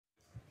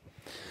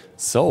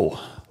So,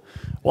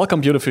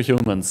 welcome beautiful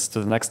humans to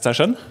the next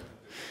session.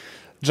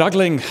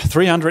 Juggling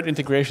 300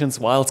 integrations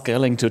while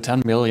scaling to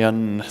 10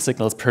 million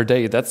signals per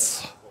day.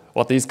 That's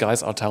what these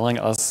guys are telling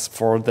us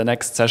for the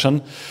next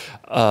session.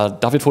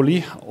 David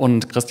Folie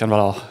und Christian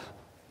Weller.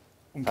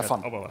 Have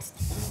fun.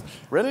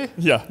 Really?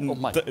 Yeah,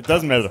 oh it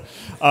doesn't matter.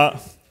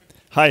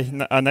 Hi,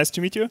 nice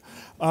to meet you.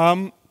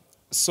 The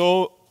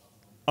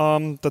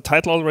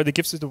title already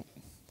gives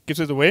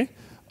it away.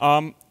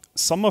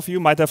 Some of you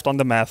might have done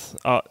the math.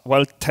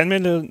 While 10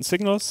 million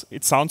signals,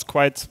 it sounds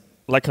quite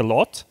like a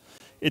lot.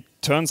 It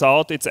turns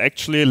out it's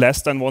actually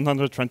less than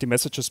 120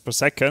 messages per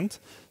second.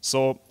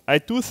 So I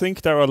do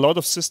think there are a lot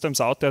of systems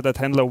out there that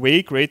handle a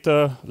way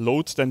greater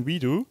load than we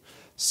do.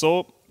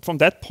 So from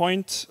that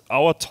point,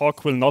 our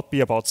talk will not be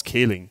about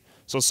scaling.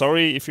 So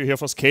sorry if you're here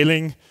for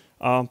scaling,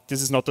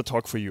 this is not the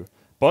talk for you.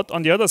 But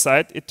on the other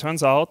side, it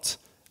turns out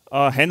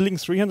handling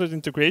 300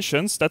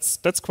 integrations,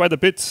 that's quite a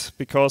bit,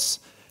 because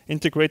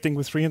integrating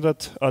with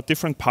 300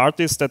 different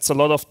parties, that's a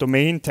lot of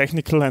domain,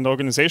 technical, and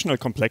organizational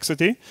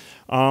complexity.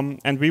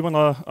 And we want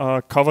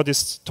to cover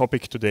this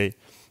topic today.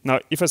 Now,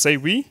 if I say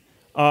we,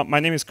 my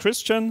name is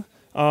Christian.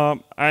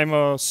 I'm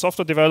a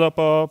software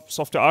developer,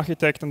 software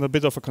architect, and a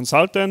bit of a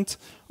consultant.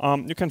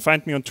 You can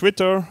find me on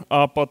Twitter,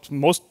 but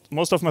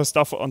most of my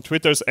stuff on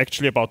Twitter is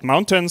actually about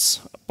mountains,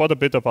 but a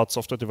bit about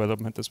software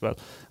development as well.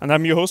 And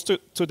I'm your host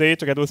today,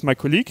 together with my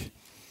colleague.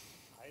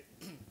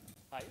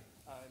 Hi,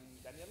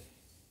 I'm Daniel.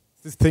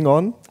 Is this thing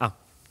on?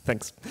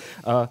 Thanks.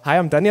 Hi,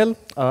 I'm Daniel.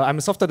 I'm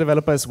a software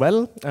developer as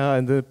well.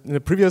 In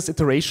the previous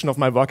iteration of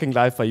my working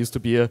life, I used to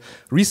be a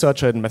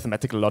researcher in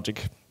mathematical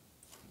logic.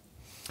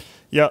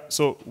 Yeah,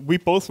 so we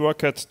both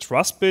work at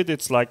Trustbit.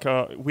 It's like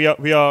we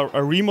are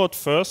a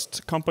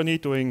remote-first company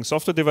doing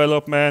software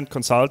development,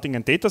 consulting,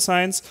 and data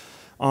science.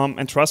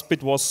 And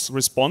Trustbit was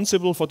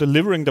responsible for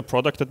delivering the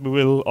product that we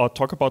will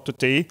talk about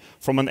today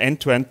from an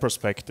end-to-end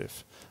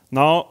perspective.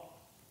 Now,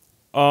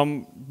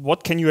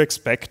 what can you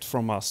expect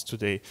from us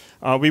today?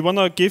 We want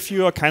to give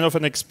you a kind of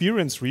an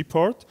experience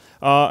report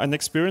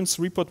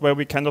where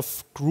we kind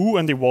of grew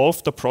and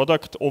evolved the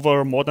product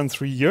over more than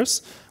 3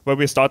 years, where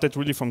we started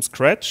really from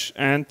scratch,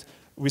 and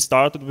we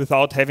started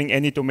without having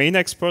any domain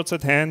experts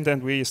at hand,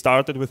 and we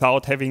started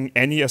without having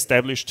any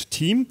established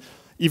team.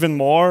 Even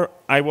more,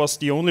 I was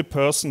the only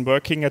person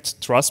working at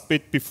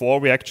Trustbit before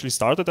we actually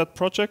started that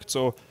project,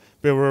 so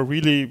we were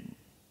really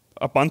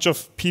a bunch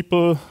of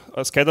people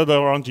scattered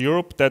around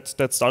Europe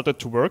that started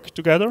to work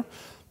together,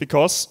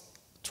 because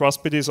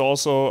Trustbit is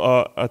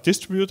also a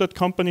distributed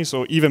company,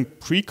 so even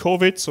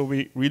pre-COVID, so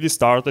we really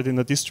started in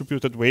a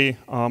distributed way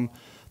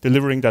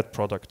delivering that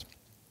product.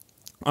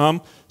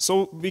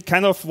 So we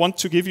kind of want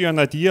to give you an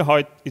idea how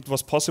it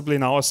was possible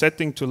in our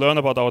setting to learn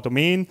about our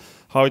domain,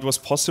 how it was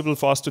possible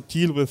for us to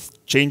deal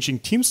with changing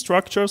team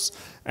structures,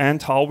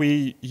 and how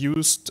we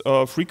used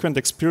frequent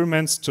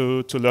experiments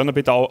to learn a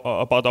bit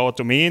about our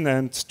domain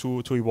and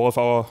to evolve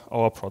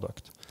our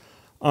product.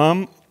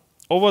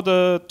 Over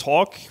the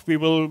talk, we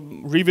will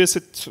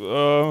revisit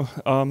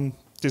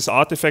this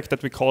artifact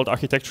that we called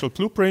architectural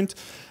blueprint,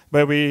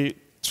 where we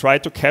try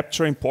to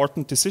capture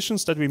important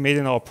decisions that we made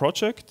in our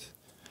project.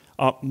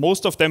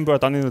 Most of them were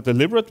done in a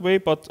deliberate way,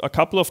 but a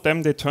couple of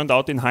them, they turned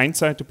out in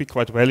hindsight to be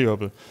quite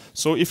valuable.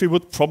 So if we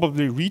would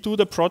probably redo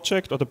the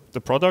project or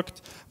the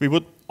product, we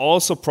would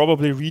also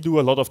probably redo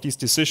a lot of these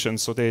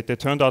decisions. So they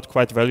turned out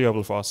quite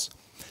valuable for us.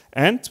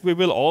 And we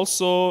will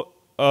also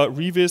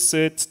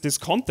revisit this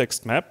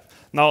context map.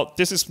 Now,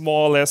 this is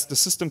more or less the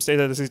system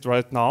state as it is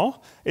right now.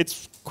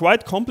 It's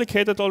quite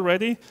complicated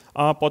already,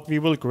 but we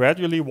will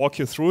gradually walk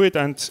you through it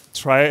and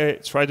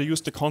try to use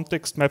the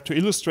context map to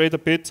illustrate a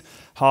bit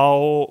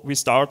how we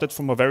started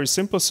from a very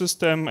simple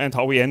system and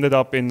how we ended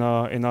up in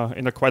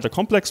a quite a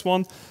complex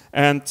one.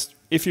 And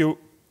if you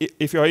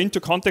are into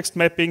context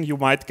mapping, you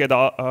might get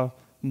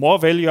more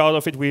value out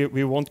of it.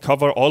 We won't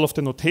cover all of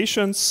the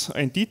notations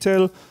in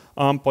detail,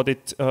 but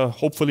it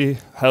hopefully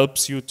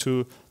helps you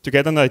to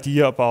get an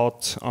idea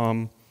about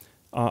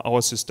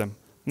our system.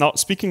 Now,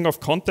 speaking of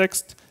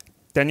context,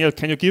 Daniel,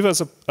 can you give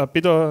us a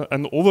bit of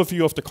an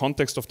overview of the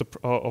context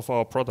of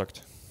our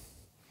product?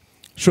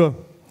 Sure.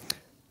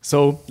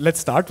 So let's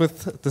start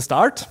with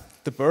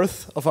the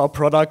birth of our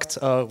product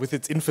with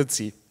its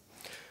infancy.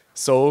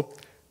 So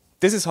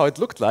this is how it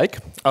looked like.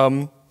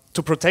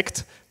 To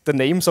protect the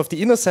names of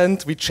the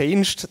innocent, we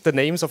changed the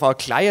names of our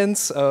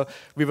clients.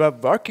 We were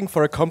working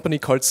for a company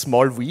called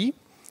Small V,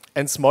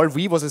 and Small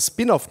V was a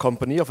spin-off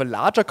company of a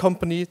larger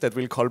company that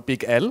we'll call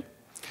Big L.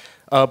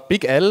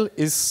 Big L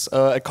is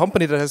a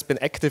company that has been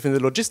active in the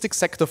logistics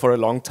sector for a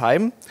long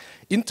time.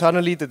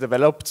 Internally, they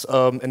developed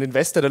and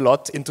invested a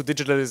lot into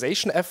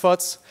digitalization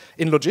efforts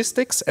in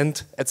logistics,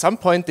 and at some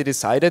point they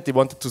decided they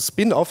wanted to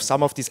spin off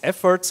some of these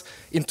efforts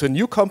into a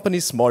new company,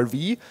 Small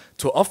V,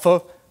 to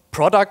offer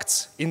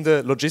products in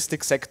the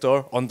logistics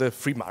sector on the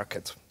free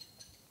market.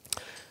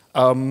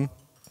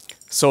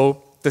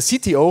 So the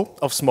CTO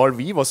of Small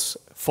V was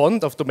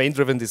fond of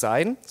domain-driven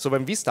design. So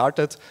when we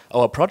started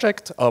our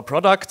product,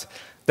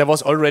 there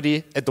was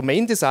already a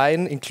domain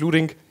design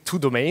including 2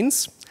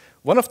 domains.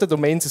 One of the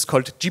domains is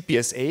called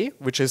GPSA,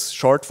 which is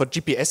short for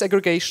GPS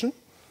aggregation.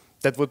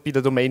 That would be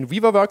the domain we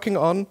were working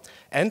on.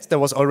 And there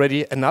was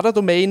already another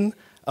domain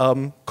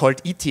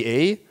called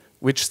ETA,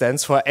 which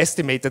stands for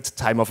Estimated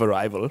Time of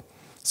Arrival.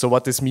 So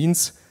what this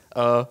means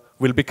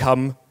will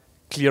become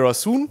clearer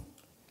soon.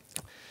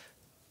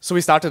 So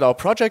we started our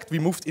project, we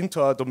moved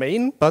into our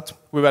domain, but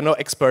we were no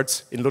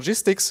experts in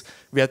logistics.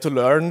 We had to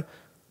learn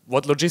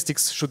what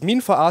logistics should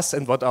mean for us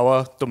and what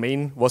our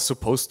domain was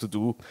supposed to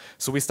do.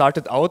 So we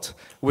started out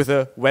with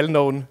a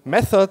well-known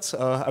method.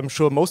 I'm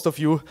sure most of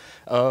you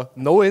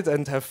know it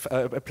and have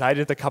applied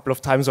it a couple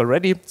of times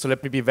already. So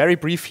let me be very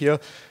brief here.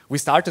 We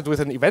started with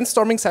an event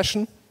storming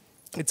session.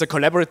 It's a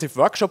collaborative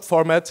workshop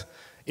format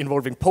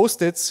involving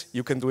post-its.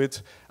 You can do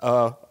it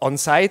on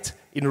site,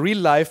 in real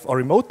life, or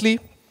remotely.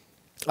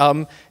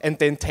 And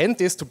the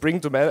intent is to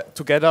bring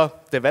together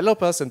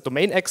developers and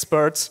domain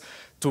experts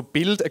to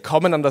build a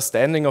common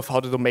understanding of how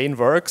the domain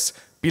works,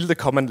 build a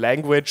common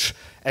language,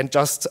 and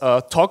just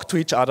talk to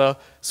each other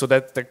so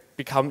that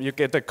you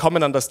get a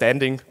common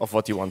understanding of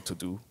what you want to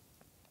do.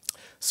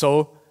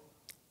 So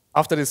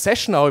after this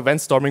session, our event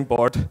storming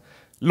board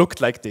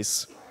looked like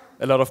this.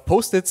 A lot of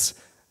post-its.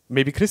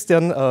 Maybe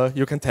Christian,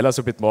 you can tell us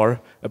a bit more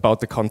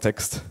about the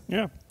context.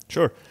 Yeah,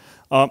 sure.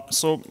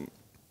 So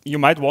you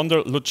might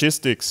wonder,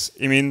 logistics.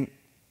 I mean,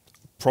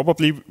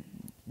 probably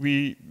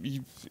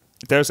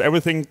there's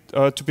everything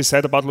to be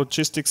said about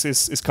logistics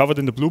is covered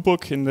in the Blue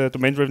Book, in the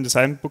Domain-Driven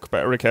Design book by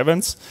Eric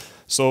Evans.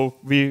 So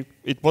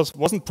it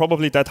wasn't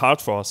probably that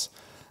hard for us.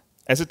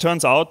 As it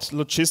turns out,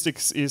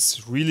 logistics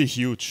is really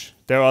huge.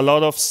 There are a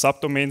lot of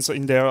subdomains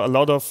in there, a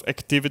lot of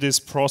activities,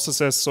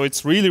 processes. So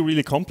it's really,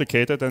 really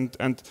complicated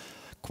and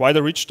quite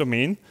a rich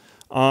domain.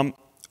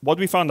 What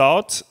we found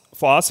out,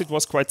 for us, it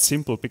was quite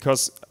simple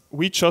because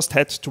we just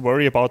had to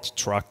worry about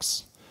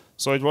trucks.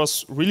 So it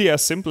was really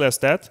as simple as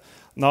that.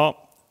 Now,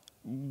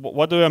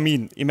 what do I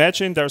mean?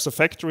 Imagine there's a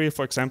factory,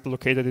 for example,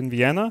 located in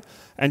Vienna,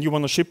 and you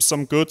want to ship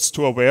some goods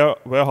to a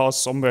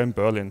warehouse somewhere in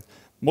Berlin.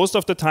 Most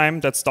of the time,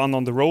 that's done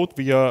on the road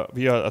via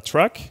a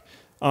truck.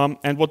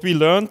 And what we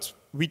learned,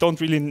 we don't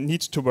really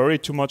need to worry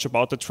too much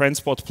about the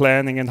transport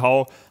planning and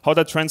how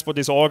that transport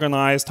is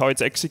organized, how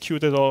it's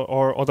executed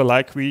or the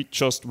like. We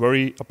just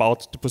worry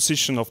about the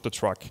position of the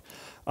truck.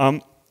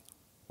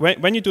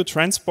 When you do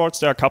transports,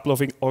 there are a couple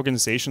of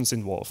organizations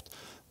involved.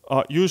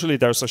 Usually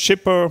there's a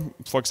shipper,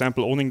 for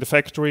example, owning the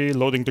factory,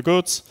 loading the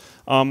goods.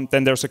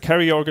 Then there's a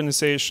carrier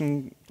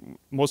organization.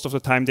 Most of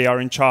the time they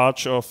are in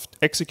charge of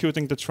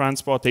executing the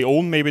transport. They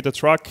own maybe the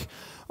truck.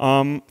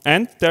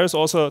 And there's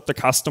also the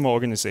customer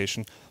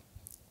organization.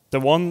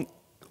 The one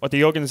or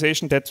the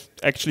organization that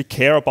actually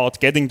care about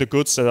getting the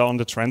goods that are on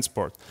the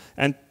transport.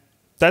 And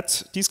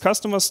these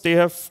customers, they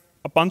have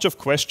a bunch of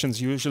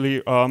questions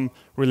usually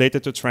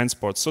related to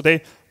transport. So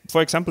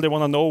for example, they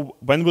want to know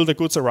when will the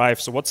goods arrive,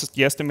 so what's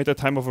the estimated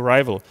time of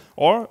arrival?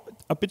 Or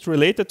a bit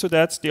related to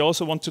that, they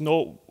also want to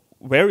know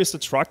where is the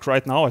truck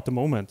right now at the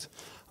moment.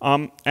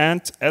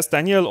 And as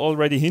Daniel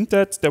already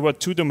hinted, there were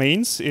two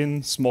domains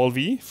in small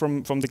v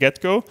from the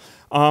get-go.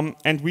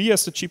 And we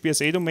as the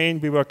GPSA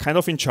domain, we were kind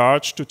of in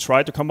charge to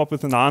try to come up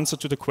with an answer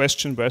to the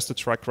question, where's the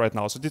truck right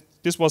now? So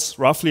this was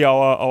roughly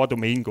our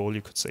domain goal,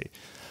 you could say.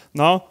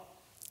 Now,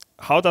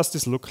 how does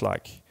this look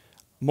like?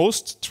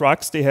 Most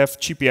trucks, they have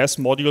GPS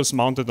modules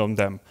mounted on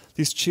them.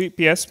 These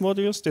GPS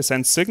modules, they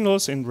send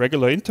signals in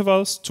regular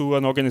intervals to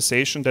an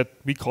organization that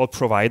we call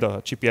provider,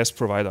 a GPS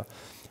provider.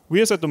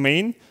 We as a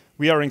domain,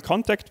 we are in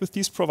contact with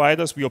these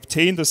providers. We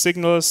obtain the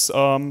signals,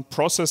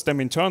 process them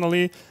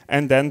internally,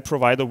 and then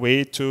provide a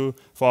way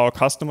for our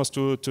customers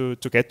to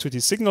get to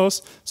these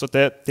signals so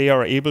that they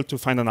are able to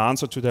find an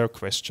answer to their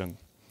question.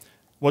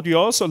 What we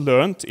also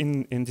learned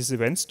in this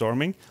event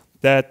storming,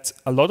 that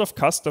a lot of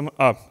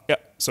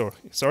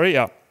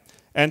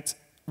And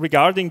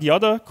regarding the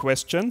other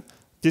question,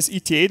 this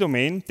ETA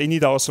domain, they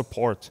need our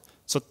support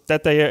so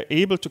that they are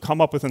able to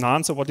come up with an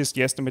answer, what is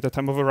the estimated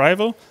time of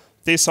arrival.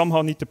 They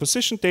somehow need the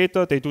position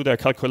data, they do their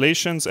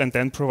calculations, and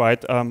then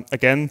provide,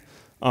 again,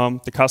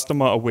 the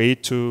customer a way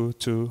to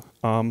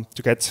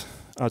get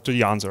to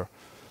the answer.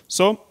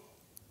 So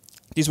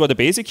these were the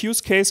basic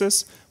use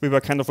cases. We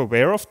were kind of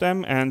aware of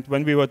them, and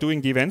when we were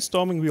doing the event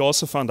storming, we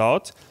also found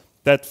out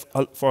that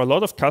for a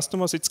lot of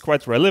customers, it's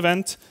quite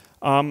relevant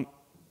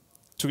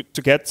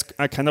to get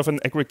a kind of an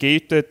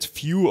aggregated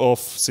view of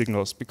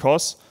signals,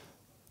 because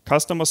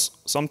customers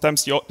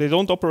sometimes they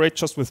don't operate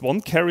just with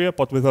one carrier,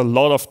 but with a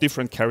lot of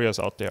different carriers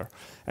out there.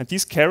 And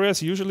these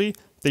carriers usually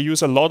they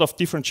use a lot of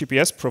different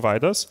GPS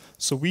providers.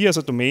 So we as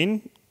a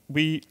domain,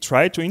 we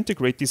try to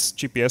integrate these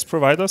GPS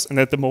providers, and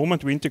at the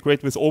moment we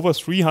integrate with over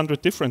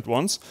 300 different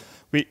ones.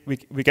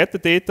 We get the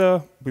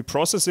data, we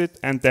process it,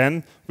 and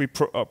then we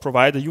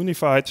provide a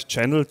unified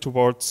channel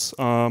towards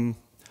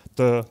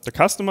the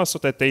customer so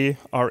that they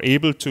are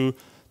able to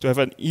have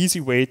an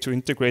easy way to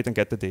integrate and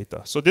get the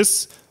data. So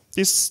these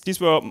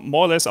were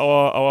more or less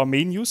our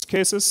main use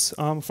cases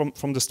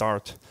from the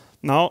start.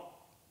 Now,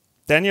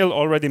 Daniel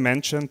already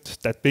mentioned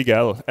that big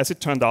L. As it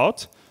turned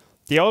out,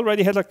 they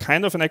already had a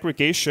kind of an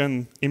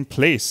aggregation in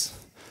place.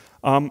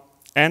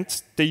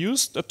 And they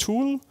used a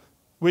tool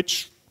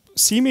which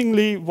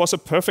seemingly was a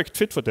perfect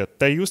fit for that.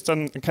 They used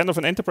a kind of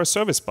an enterprise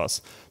service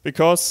bus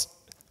because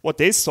what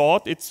they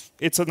thought,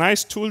 it's a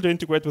nice tool to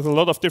integrate with a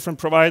lot of different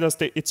providers.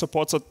 It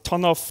supports a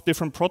ton of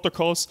different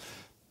protocols,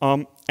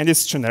 and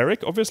it's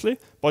generic, obviously,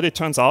 but it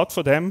turns out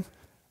for them,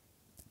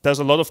 there's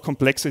a lot of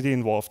complexity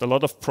involved, a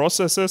lot of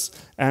processes,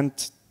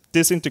 and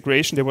this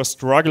integration, they were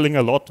struggling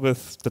a lot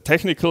with the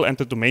technical and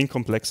the domain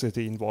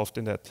complexity involved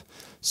in that.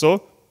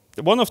 So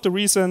that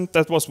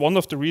was one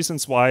of the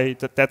reasons why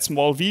that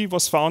small V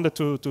was founded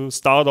to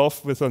start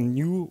off with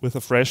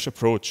a fresh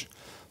approach.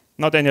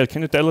 Now, Daniel,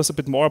 can you tell us a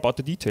bit more about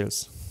the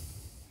details?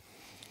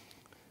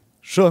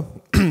 Sure.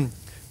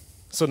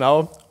 So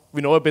now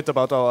we know a bit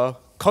about our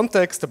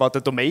context, about the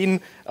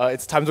domain.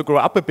 It's time to grow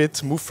up a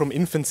bit, move from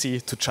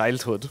infancy to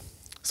childhood.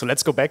 So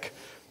let's go back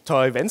to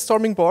our event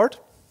storming board.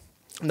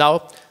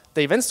 Now,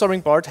 the event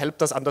storming board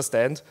helped us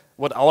understand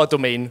what our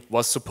domain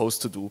was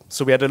supposed to do.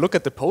 So we had a look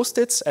at the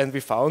post-its, and we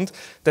found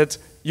that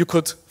you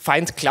could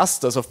find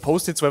clusters of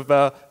post-its that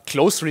were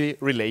closely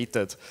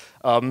related.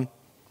 On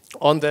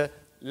the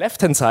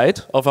left-hand side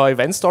of our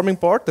event storming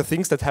board, the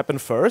things that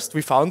happened first,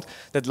 we found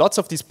that lots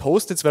of these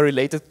post-its were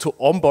related to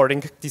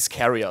onboarding these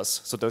carriers.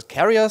 So the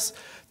carriers,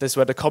 these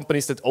were the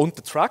companies that owned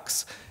the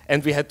trucks,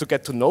 and we had to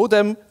get to know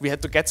them, we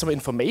had to get some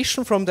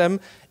information from them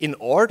in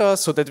order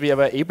so that we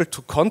were able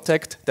to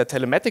contact the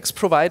telematics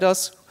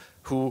providers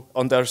who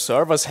on their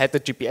servers had the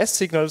GPS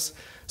signals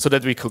so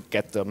that we could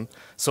get them.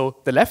 So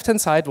the left-hand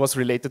side was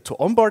related to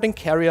onboarding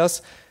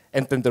carriers,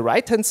 and then the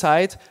right-hand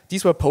side,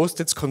 these were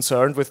post-its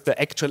concerned with the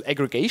actual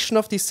aggregation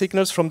of these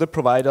signals from the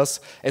providers,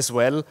 as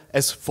well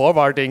as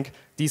forwarding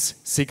these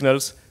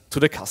signals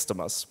to the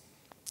customers.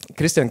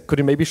 Christian, could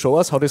you maybe show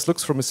us how this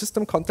looks from a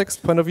system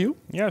context point of view?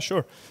 Yeah,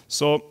 sure.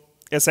 So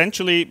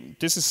essentially,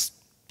 this is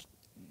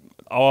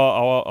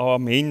our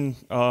main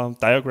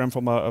diagram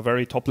from a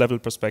very top-level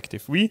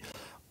perspective.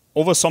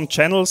 Over some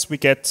channels, we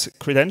get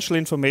credential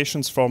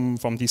informations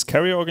from these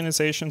carrier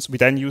organizations. We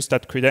then use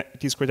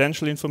these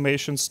credential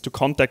informations to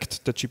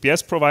contact the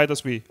GPS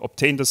providers. We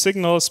obtain the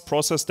signals,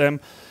 process them,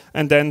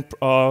 and then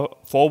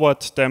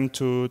forward them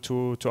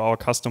to our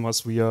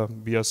customers via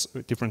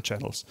different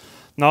channels.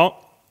 Now,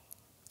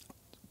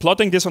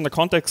 plotting this on the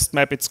context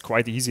map, it's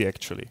quite easy,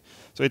 actually.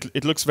 So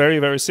it looks very,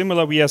 very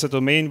similar. We, as a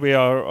domain, we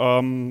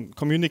are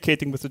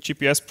communicating with the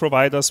GPS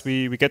providers.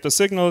 We get the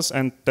signals,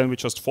 and then we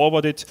just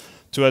forward it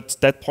to, at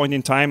that point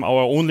in time,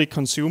 our only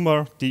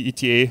consumer, the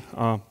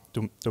ETA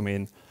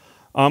domain.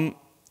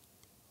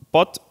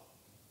 But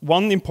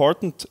one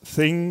important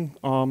thing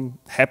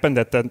happened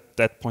at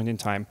that point in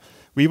time.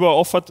 We were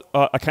offered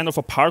a kind of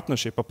a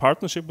partnership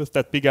with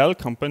that big L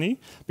company,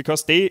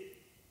 because they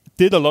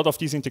did a lot of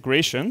these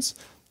integrations,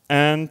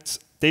 and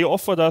they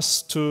offered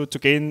us to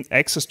gain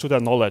access to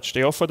their knowledge.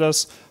 They offered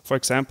us, for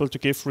example, to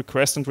give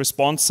request and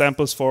response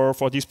samples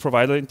for these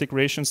provider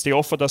integrations. They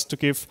offered us to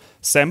give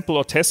sample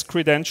or test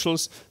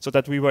credentials so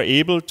that we were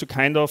able to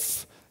kind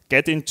of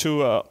get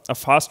into a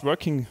fast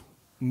working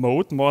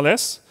mode, more or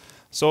less.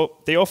 So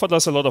they offered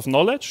us a lot of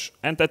knowledge,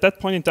 and at that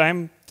point in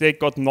time, they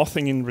got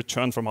nothing in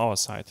return from our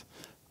side.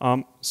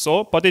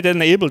 But it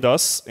enabled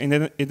us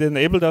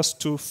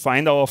to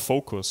find our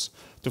focus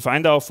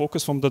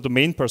from the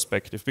domain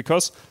perspective,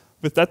 because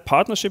with that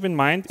partnership in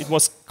mind, it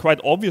was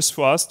quite obvious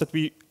for us that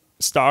we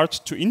start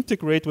to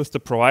integrate with the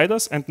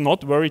providers and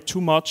not worry too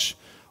much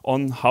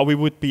on how we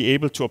would be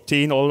able to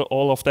obtain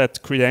all of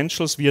that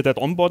credentials via that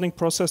onboarding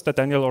process that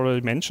Daniel already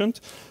mentioned.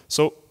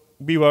 So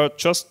we were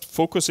just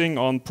focusing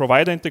on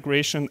provider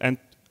integration and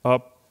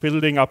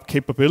building up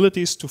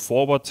capabilities to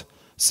forward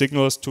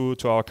signals to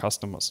our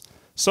customers.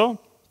 So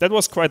that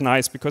was quite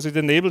nice, because it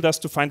enabled us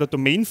to find a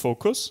domain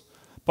focus.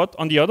 But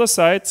on the other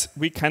side,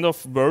 we kind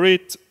of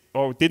worried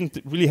or didn't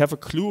really have a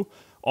clue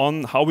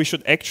on how we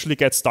should actually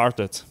get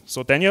started.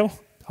 So Daniel,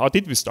 how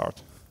did we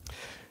start?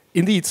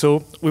 Indeed,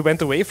 so we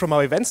went away from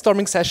our event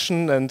storming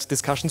session and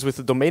discussions with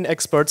the domain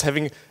experts,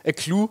 having a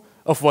clue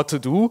of what to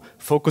do,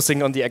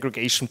 focusing on the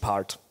aggregation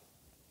part.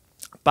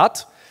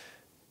 But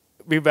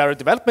we were a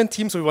development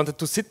team, so we wanted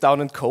to sit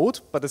down and code.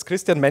 But as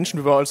Christian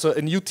mentioned, we were also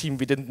a new team.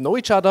 We didn't know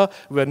each other.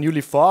 We were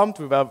newly formed.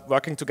 We were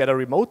working together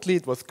remotely.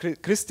 It was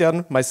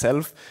Christian,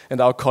 myself,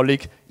 and our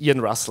colleague, Ian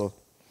Russell.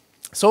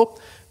 So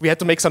we had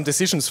to make some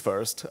decisions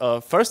first.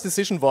 First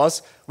decision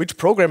was, which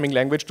programming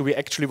language do we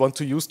actually want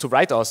to use to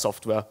write our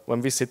software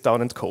when we sit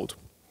down and code?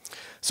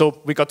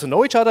 So we got to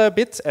know each other a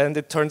bit, and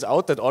it turns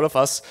out that all of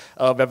us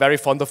were very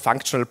fond of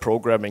functional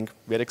programming.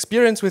 We had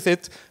experience with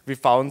it. We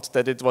found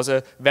that it was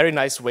a very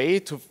nice way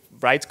to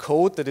write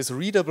code that is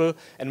readable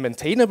and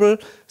maintainable.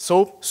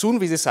 So soon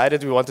we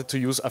decided we wanted to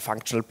use a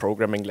functional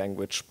programming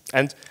language.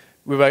 And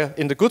we were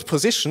in the good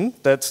position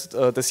that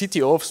the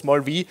CTO of Small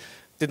V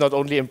did not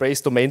only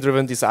embrace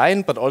domain-driven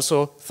design, but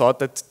also thought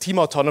that team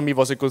autonomy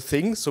was a good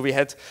thing. So we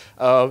had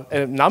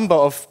a number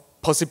of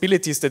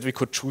possibilities that we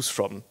could choose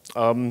from.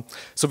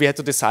 So we had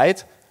to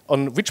decide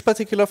on which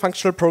particular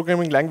functional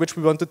programming language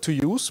we wanted to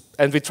use,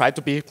 and we tried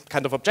to be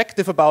kind of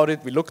objective about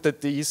it. We looked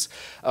at these,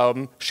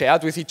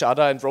 shared with each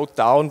other, and wrote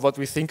down what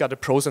we think are the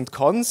pros and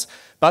cons,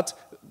 but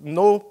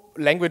no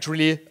language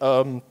really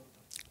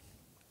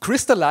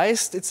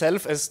crystallized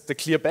itself as the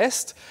clear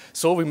best,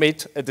 so we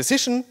made a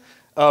decision.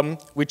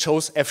 We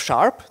chose F#,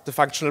 the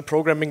functional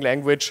programming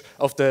language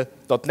of the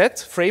 .NET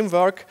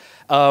framework,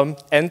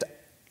 and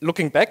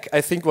looking back,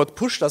 I think what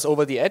pushed us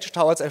over the edge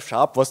towards F#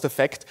 was the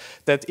fact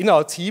that in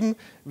our team,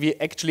 we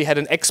actually had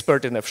an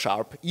expert in F#.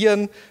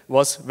 Ian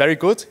was very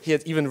good. He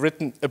had even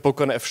written a book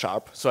on F#.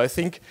 So I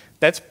think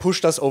that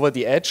pushed us over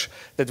the edge,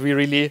 that we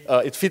really,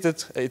 it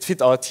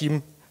fit our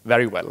team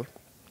very well.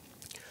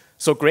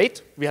 So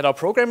great, we had our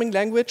programming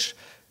language.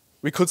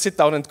 We could sit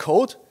down and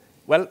code.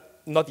 Well,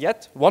 not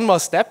yet. One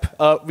more step.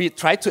 We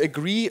tried to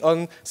agree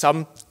on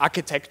some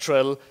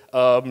architectural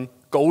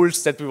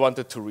goals that we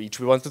wanted to reach.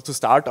 We wanted to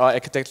start our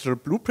architectural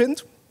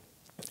blueprint,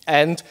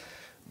 and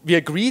we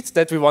agreed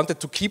that we wanted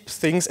to keep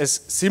things as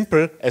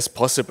simple as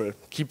possible,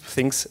 keep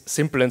things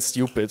simple and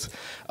stupid.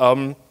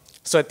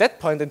 So at that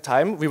point in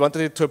time, we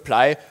wanted it to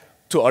apply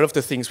to all of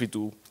the things we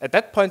do. At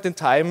that point in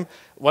time,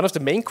 one of the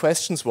main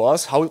questions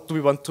was, how do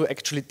we want to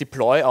actually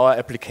deploy our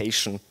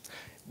application?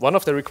 One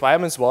of the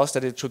requirements was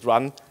that it should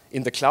run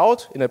in the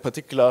cloud, in a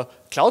particular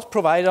cloud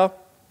provider.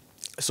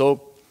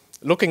 So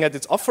looking at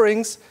its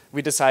offerings,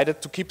 we decided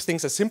to keep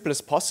things as simple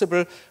as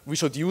possible. We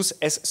should use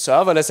as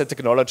serverless a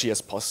technology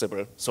as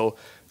possible. So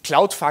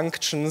cloud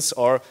functions,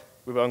 or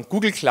we were on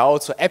Google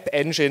Cloud, so App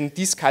Engine,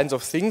 these kinds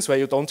of things where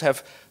you don't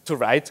have to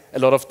write a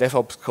lot of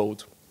DevOps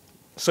code.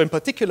 So in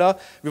particular,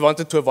 we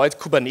wanted to avoid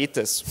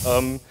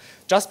Kubernetes,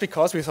 just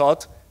because we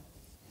thought,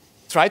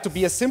 try to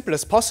be as simple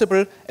as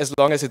possible. As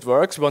long as it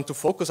works, we want to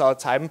focus our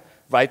time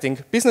writing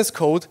business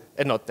code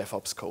and not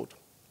DevOps code.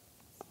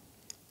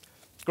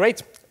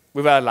 Great.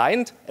 We were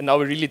aligned, and now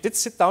we really did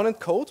sit down and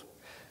code.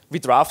 We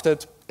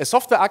drafted a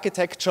software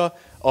architecture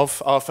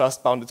of our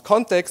first bounded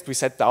context. We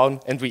sat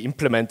down and we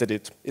implemented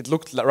it. It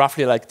looked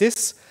roughly like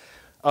this.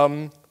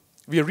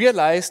 We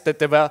realized that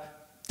there were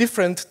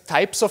different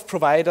types of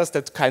providers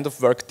that kind of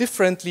work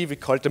differently. We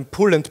called them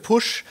pull and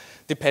push,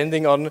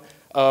 depending on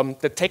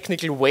the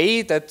technical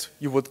way that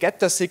you would get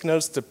the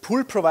signals. The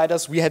pull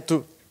providers, we had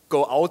to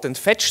go out and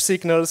fetch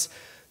signals.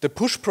 The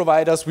push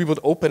providers, we would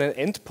open an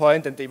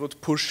endpoint and they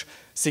would push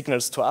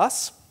signals to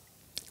us.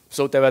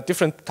 So there were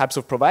different types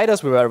of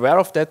providers. We were aware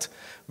of that.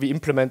 We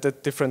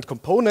implemented different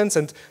components,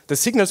 and the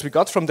signals we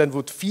got from them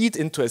would feed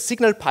into a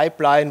signal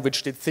pipeline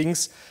which did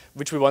things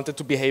which we wanted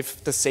to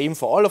behave the same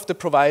for all of the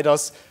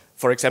providers.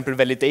 For example,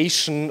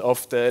 validation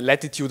of the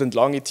latitude and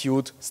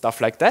longitude,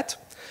 stuff like that.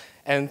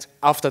 And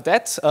after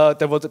that,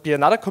 there would be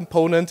another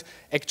component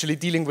actually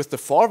dealing with the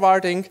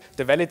forwarding.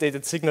 The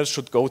validated signals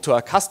should go to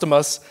our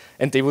customers,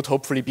 and they would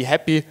hopefully be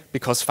happy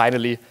because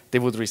finally they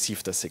would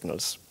receive the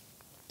signals.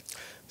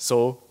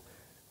 So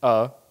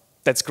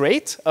that's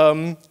great.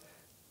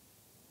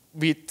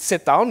 We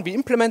sat down, we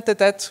implemented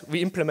that.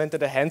 We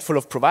implemented a handful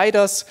of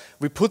providers.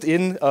 We put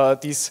in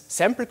these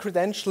sample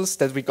credentials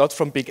that we got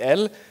from Big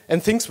L,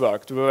 and things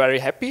worked. We were very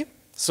happy.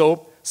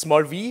 So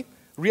small v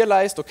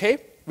realized, okay,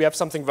 we have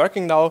something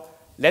working now,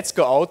 let's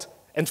go out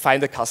and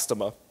find a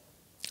customer.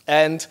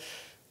 And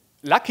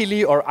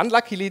luckily or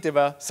unluckily, they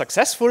were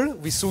successful.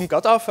 We soon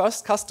got our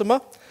first customer,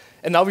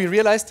 and now we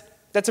realized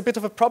that's a bit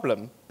of a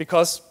problem,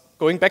 because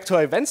going back to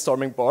our event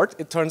storming board,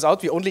 it turns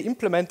out we only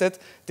implemented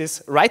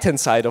this right-hand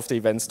side of the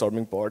event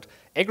storming board,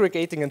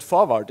 aggregating and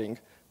forwarding.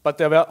 But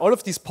there were all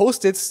of these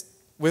post-its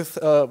with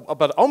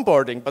about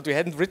onboarding, but we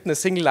hadn't written a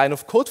single line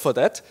of code for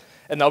that,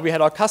 and now we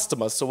had our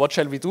customers. So what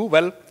shall we do?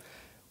 Well,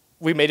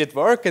 we made it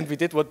work, and we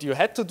did what you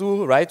had to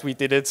do, right? We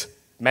did it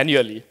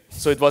manually.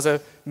 So it was a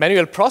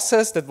manual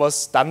process that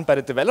was done by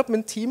the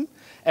development team,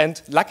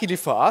 and luckily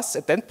for us,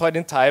 at that point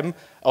in time,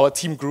 our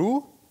team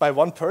grew by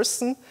one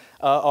person.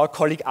 Our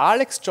colleague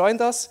Alex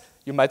joined us.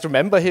 You might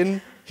remember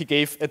him. He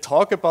gave a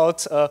talk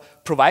about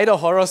provider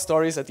horror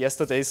stories at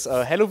yesterday's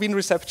Halloween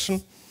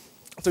reception.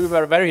 So we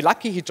were very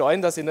lucky. He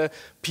joined us in a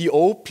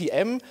PO,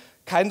 PM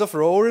kind of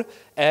role,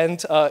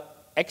 and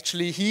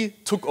actually he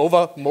took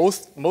over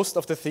most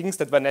of the things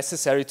that were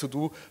necessary to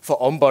do for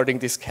onboarding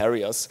these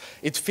carriers.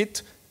 It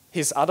fit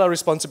his other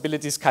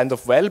responsibilities kind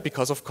of well,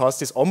 because of course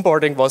this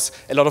onboarding was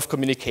a lot of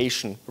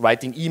communication,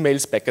 writing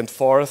emails back and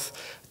forth,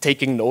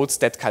 taking notes,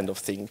 that kind of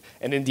thing.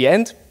 And in the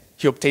end,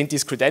 he obtained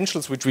these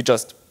credentials, which we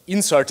just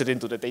inserted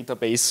into the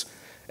database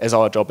as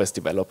our job as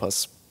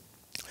developers.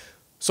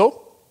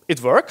 So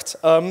it worked,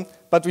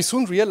 but we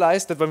soon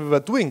realized that when we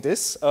were doing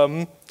this,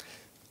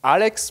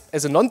 Alex,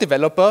 as a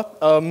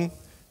non-developer,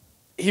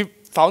 he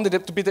found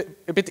it to be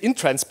a bit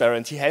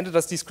intransparent. He handed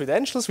us these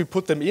credentials, we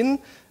put them in,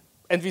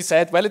 and we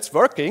said, well, it's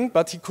working,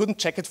 but he couldn't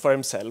check it for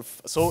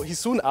himself. So he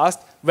soon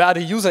asked, where are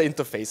the user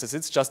interfaces?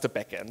 It's just a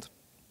backend.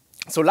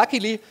 So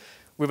luckily,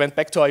 we went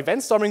back to our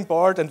event storming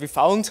board, and we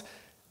found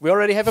we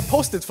already have a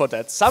post-it for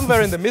that.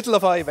 Somewhere in the middle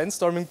of our event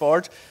storming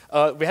board,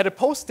 we had a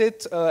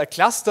post-it, a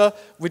cluster,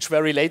 which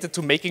were related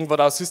to making what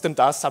our system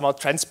does somehow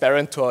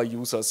transparent to our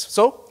users.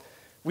 So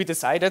we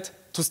decided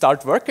to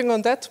start working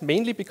on that,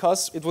 mainly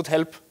because it would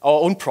help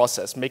our own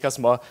process, make us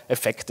more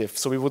effective.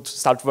 So we would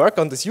start work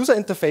on this user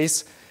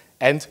interface,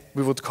 and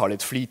we would call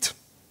it Fleet.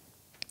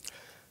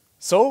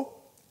 So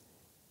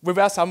we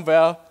were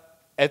somewhere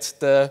at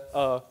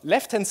the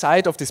left-hand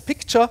side of this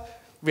picture.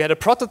 We had a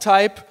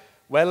prototype.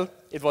 Well,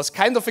 it was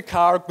kind of a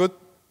car, good.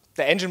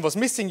 The engine was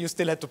missing, you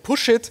still had to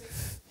push it,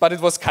 but it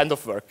was kind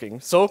of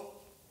working. So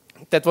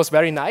that was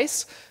very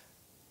nice.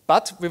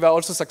 But we were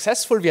also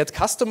successful, we had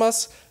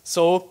customers,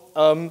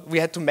 so we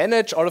had to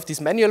manage all of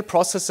these manual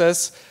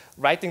processes,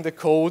 writing the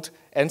code,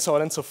 and so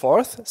on and so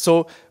forth.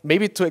 So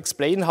maybe to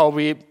explain how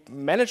we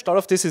managed all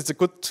of this is a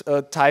good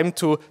time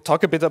to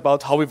talk a bit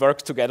about how we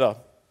work together.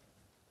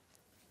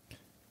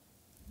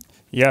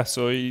 Yeah,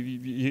 so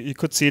you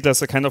could see it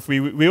as a kind of, we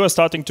were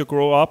starting to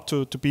grow up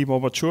to be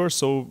more mature,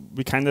 so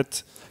we kind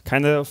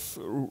of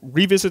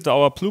revisited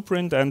our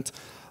blueprint and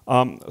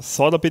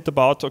thought a bit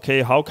about,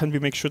 okay, how can we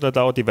make sure that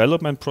our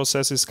development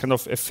process is kind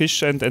of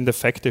efficient and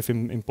effective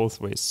in both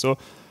ways. So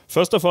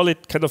first of all,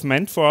 it kind of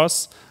meant for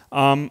us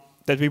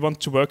that we want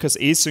to work as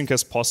async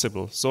as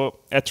possible. So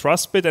at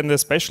Trustbit, and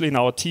especially in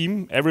our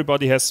team,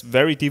 everybody has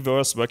very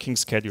diverse working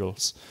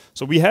schedules.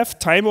 So we have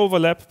time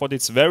overlap, but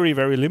it's very,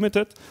 very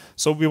limited.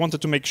 So we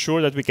wanted to make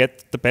sure that we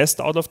get the best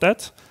out of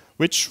that,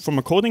 which from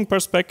a coding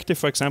perspective,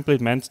 for example,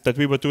 it meant that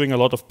we were doing a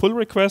lot of pull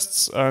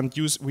requests, and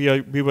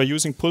we were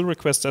using pull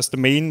requests as the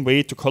main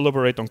way to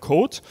collaborate on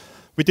code.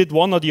 We did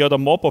one or the other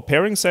mob or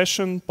pairing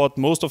session, but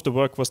most of the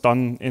work was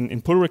done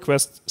in pull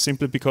requests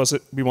simply because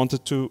we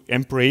wanted to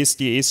embrace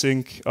the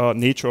async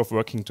nature of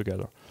working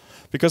together.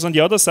 Because on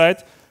the other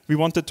side, we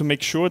wanted to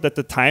make sure that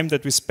the time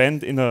that we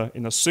spend in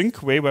a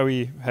sync way, where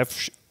we have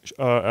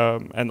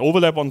an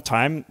overlap on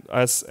time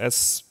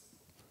as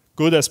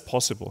good as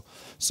possible.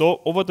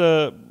 So over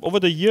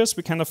the years,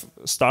 we kind of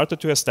started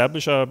to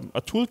establish a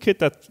toolkit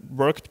that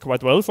worked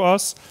quite well for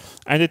us,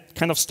 and it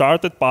kind of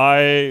started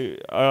by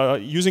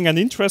using an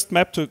interest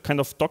map to kind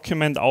of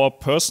document our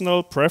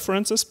personal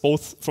preferences,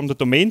 both from the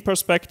domain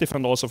perspective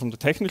and also from the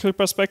technical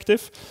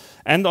perspective.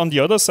 And on the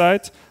other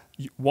side,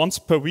 once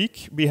per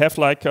week, we have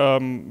like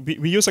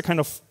we use a kind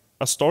of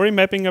a story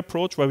mapping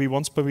approach where we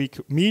once per week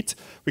meet.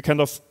 We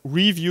kind of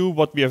review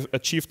what we have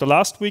achieved the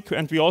last week,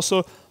 and we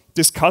also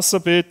discuss a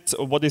bit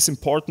what is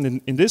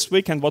important in this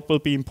week and what will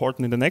be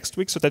important in the next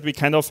week, so that we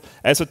kind of,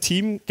 as a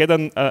team, get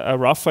a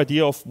rough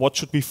idea of what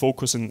should we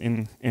focus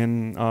in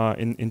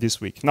this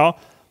week. Now,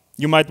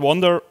 you might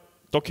wonder,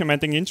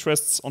 documenting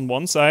interests on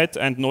one side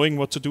and knowing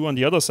what to do on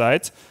the other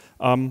side,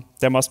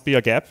 there must be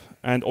a gap.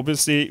 And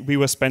obviously, we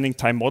were spending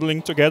time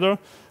modeling together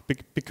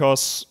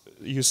because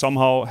you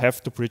somehow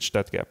have to bridge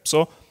that gap.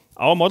 So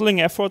our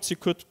modeling efforts, you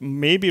could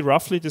maybe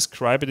roughly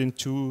describe it in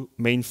two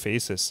main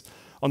phases.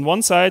 On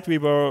one side, we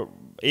were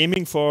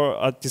aiming for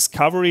a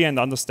discovery and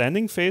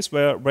understanding phase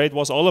where it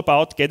was all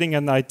about getting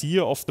an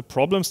idea of the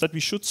problems that we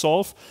should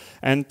solve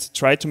and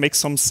try to make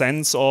some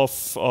sense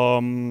of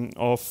the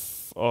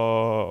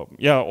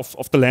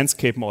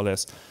landscape, more or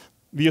less.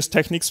 We used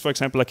techniques, for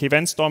example, like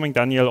event storming.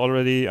 Daniel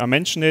already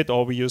mentioned it,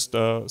 or we used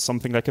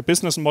something like a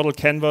business model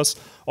canvas,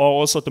 or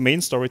also domain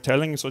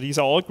storytelling. So these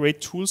are all great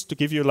tools to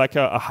give you like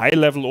a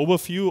high-level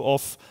overview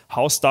of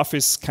how stuff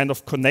is kind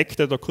of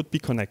connected or could be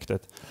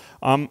connected.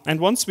 And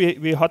once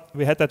we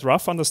had that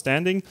rough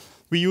understanding,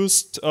 we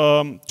used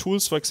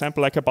tools, for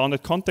example, like a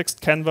bounded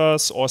context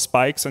canvas or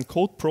spikes and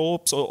code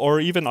probes or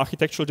even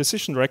architectural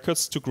decision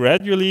records to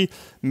gradually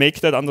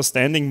make that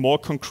understanding more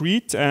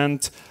concrete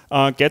and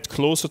get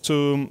closer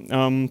to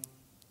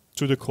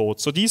the code.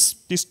 So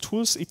these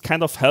tools, it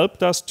kind of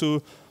helped us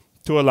to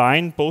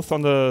align both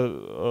on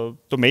the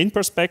domain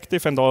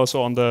perspective and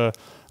also on the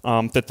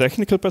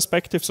technical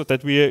perspective, so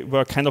that we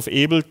were kind of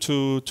able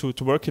to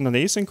work in an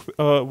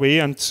async way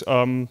and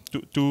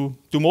do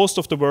most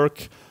of the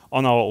work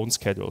on our own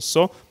schedules.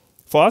 So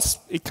for us,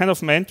 it kind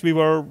of meant we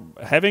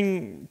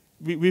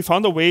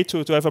found a way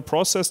to have a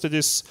process that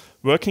is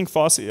working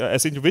for us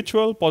as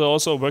individual, but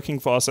also working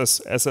for us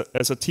as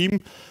a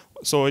team.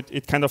 So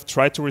it kind of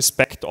tried to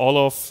respect all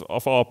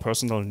of our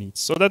personal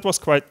needs. So that was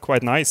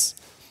quite nice.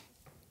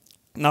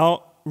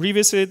 Now,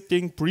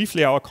 revisiting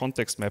briefly our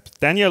context map.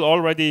 Daniel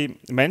already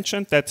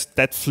mentioned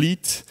that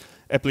Fleet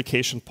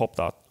application popped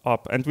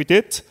up, and we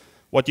did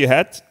what we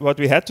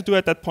had to do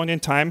at that point in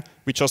time.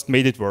 We just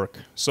made it work.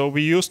 So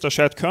we used a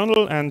shared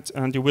kernel,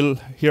 and you will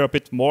hear a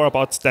bit more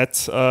about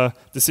that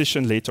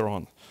decision later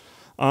on.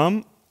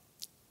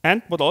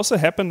 And what also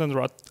happened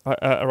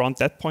around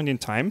that point in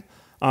time,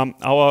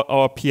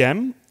 our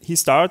PM, he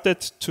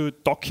started to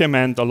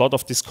document a lot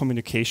of this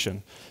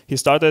communication. He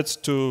started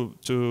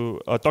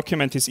to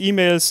document his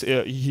emails.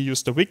 He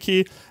used the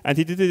wiki, and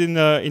he did it in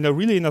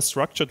a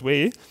structured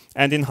way.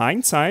 And in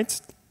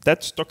hindsight,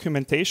 that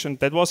documentation,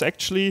 that was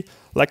actually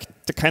like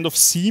the kind of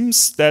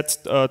themes that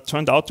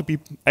turned out to be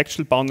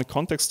actual bounded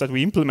context that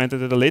we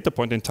implemented at a later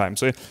point in time.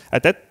 So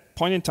at that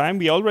point in time,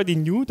 we already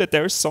knew that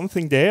there is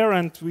something there,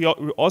 and we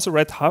also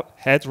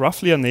had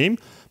roughly a name,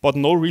 but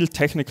no real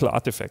technical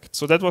artifact.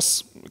 So that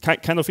was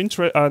kind of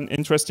an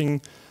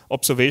interesting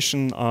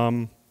observation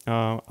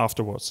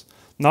afterwards.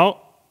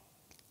 Now,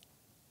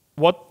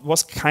 what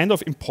was kind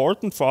of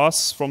important for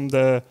us from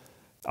the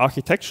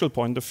architectural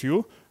point of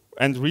view,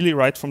 and really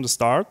right from the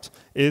start,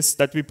 is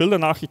that we build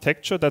an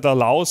architecture that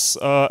allows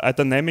a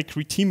dynamic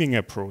reteaming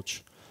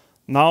approach.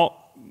 Now,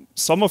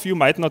 some of you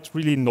might not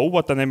really know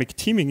what dynamic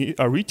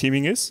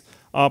reteaming is,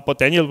 but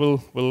Daniel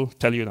will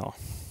tell you now.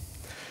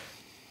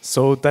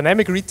 So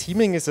dynamic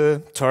reteaming is a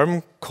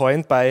term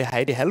coined by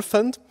Heidi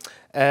Helfand,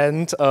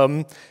 and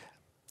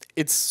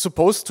it's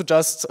supposed to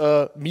just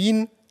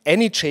mean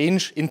any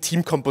change in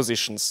team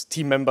compositions,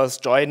 team members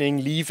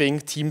joining, leaving,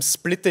 teams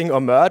splitting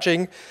or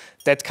merging,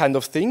 that kind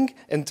of thing.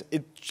 And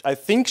I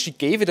think she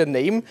gave it a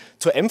name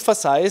to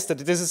emphasize that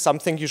this is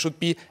something you should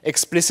be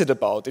explicit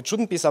about. It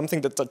shouldn't be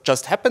something that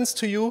just happens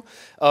to you.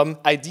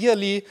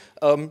 Ideally,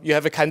 you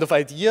have a kind of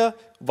idea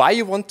why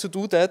you want to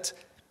do that.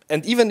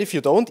 And even if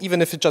you don't,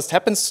 even if it just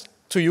happens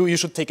to you, you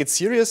should take it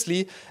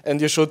seriously and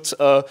you should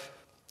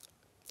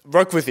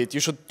work with it.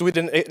 You should do it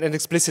in an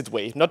explicit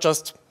way, not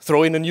just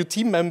throw in a new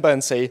team member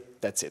and say,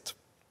 that's it.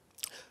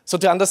 So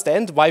to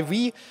understand why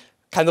we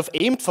kind of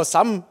aimed for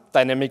some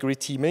dynamic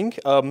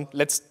reteaming,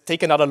 let's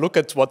take another look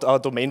at what our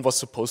domain was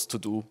supposed to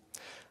do.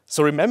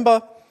 So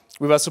remember,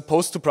 we were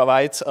supposed to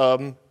provide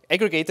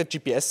aggregated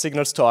GPS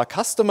signals to our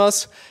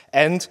customers,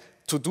 and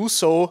to do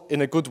so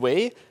in a good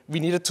way, we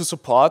needed to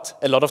support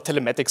a lot of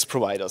telematics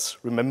providers.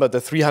 Remember the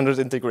 300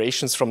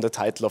 integrations from the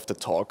title of the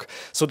talk.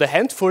 So the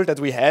handful that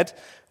we had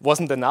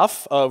wasn't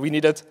enough. We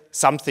needed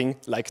something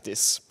like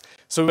this.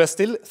 So we were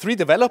still 3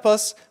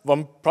 developers,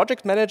 1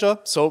 project manager.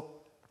 So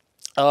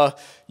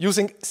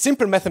using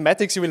simple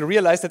mathematics, you will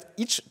realize that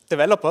each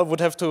developer would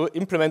have to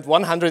implement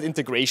 100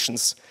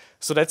 integrations.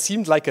 So that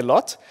seemed like a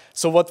lot.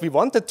 So what we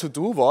wanted to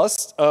do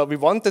was,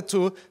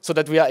 so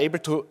that we are able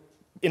to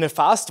in a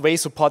fast way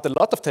support a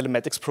lot of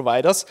telematics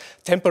providers,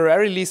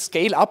 temporarily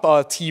scale up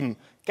our team,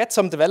 get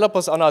some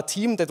developers on our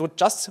team that would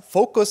just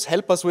focus,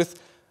 help us with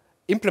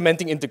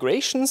implementing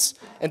integrations,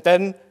 and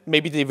then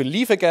maybe they will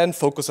leave again,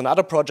 focus on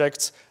other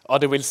projects, or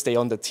they will stay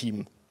on the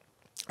team.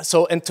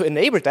 So, and to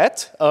enable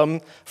that,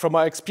 from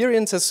our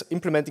experiences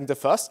implementing the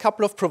first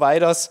couple of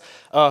providers,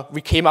 we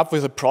came up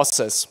with a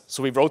process.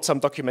 So we wrote some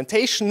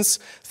documentations,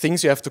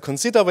 things you have to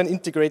consider when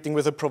integrating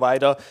with a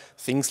provider,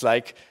 things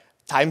like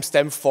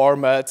timestamp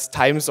formats,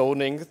 time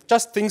zoning,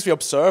 just things we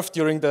observed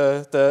during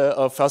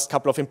the first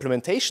couple of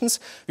implementations.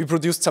 We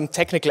produced some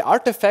technical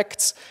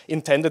artifacts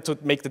intended to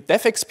make the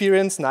dev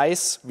experience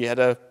nice. We had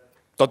a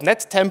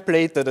 .NET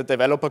template that a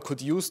developer could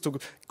use to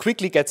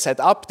quickly get set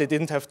up. They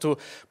didn't have to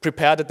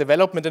prepare the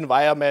development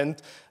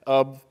environment,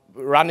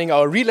 running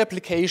our real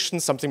application,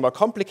 something more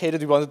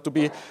complicated. We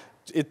wanted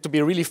it to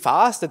be really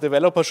fast. The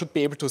developer should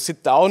be able to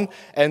sit down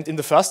and in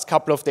the first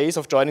couple of days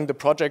of joining the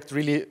project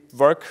really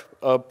work,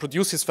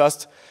 produce his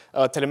first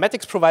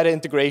telematics provider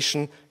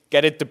integration,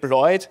 get it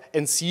deployed,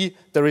 and see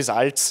the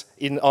results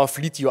in our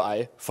Fleet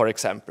UI, for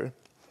example.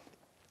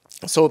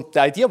 So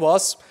the idea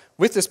was,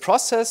 with this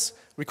process,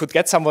 we could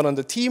get someone on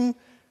the team,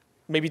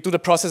 maybe do the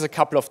process a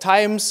couple of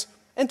times,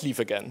 and leave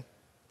again.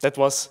 That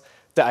was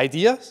the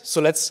idea. So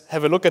let's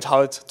have a look at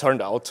how it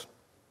turned out.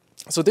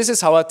 So this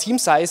is how our team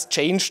size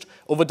changed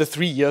over the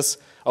 3 years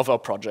of our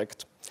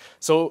project.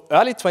 So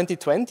early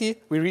 2020,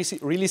 we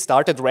really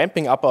started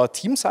ramping up our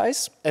team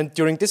size. And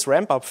during this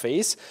ramp-up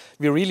phase,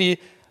 we really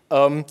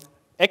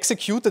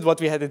executed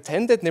what we had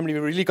intended. Namely, we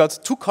really got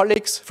 2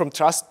 colleagues from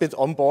TrustBit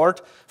on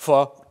board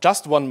for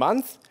just 1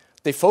 month.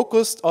 They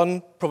focused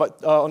on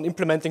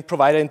implementing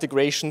provider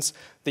integrations.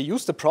 They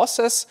used the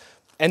process,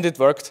 and it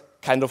worked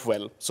kind of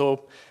well.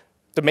 So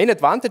the main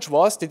advantage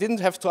was they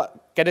didn't have to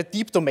get a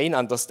deep domain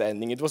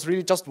understanding. It was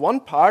really just one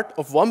part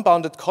of one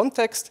bounded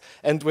context,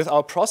 and with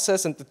our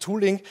process and the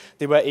tooling,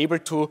 they were able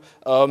to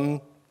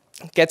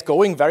get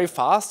going very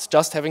fast,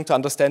 just having to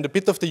understand a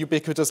bit of the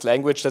ubiquitous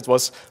language that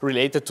was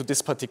related to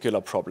this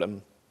particular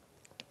problem.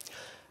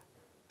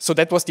 So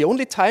that was the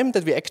only time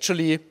that we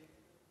actually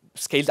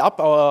scaled up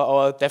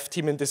our dev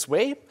team in this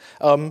way.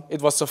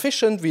 It was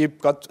sufficient. We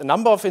got a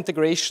number of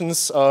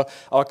integrations.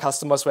 Our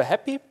customers were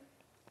happy.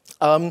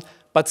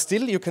 But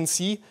still, you can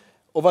see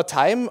over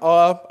time,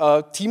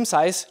 our team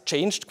size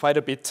changed quite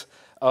a bit.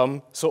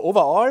 So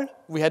overall,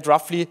 we had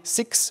roughly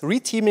 6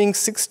 reteamings,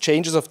 6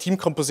 changes of team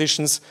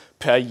compositions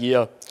per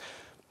year.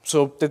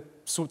 So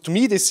to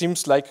me, this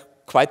seems like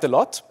quite a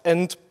lot.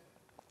 And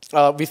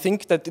we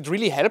think that it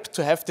really helped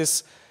to have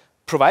this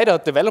provider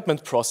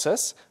development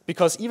process,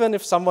 because even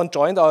if someone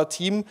joined our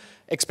team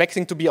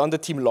expecting to be on the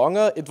team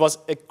longer, it was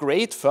a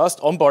great first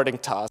onboarding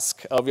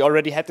task. We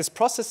already had this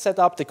process set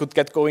up. They could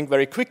get going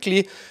very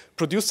quickly,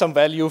 produce some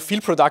value,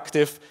 feel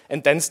productive,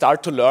 and then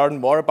start to learn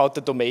more about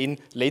the domain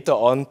later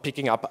on,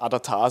 picking up other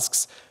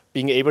tasks,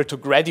 being able to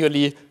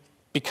gradually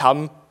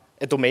become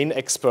a domain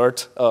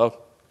expert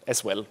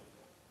as well.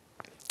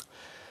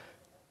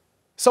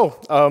 So,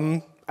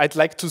 I'd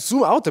like to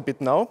zoom out a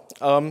bit now.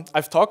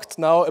 I've talked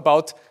now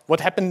about what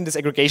happened in this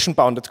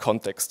aggregation-bounded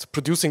context,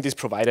 producing these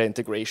provider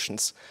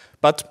integrations.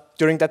 But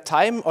during that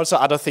time, also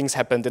other things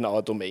happened in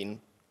our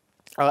domain.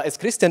 As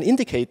Christian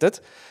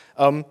indicated,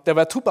 there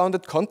were 2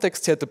 bounded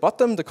contexts here at the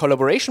bottom, the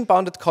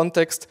collaboration-bounded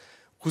context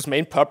whose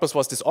main purpose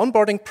was this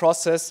onboarding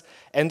process,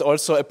 and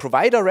also a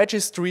provider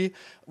registry,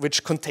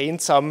 which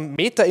contained some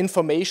meta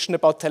information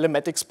about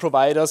telematics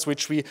providers,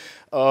 which we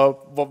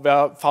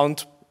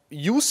found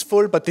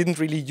useful but didn't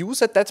really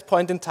use at that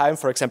point in time.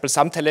 For example,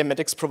 some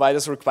telematics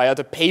providers required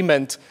a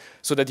payment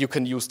so that you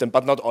can use them,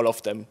 but not all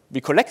of them.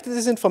 We collected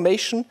this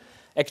information,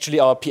 actually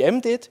our PM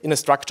did, in a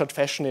structured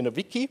fashion in a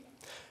wiki.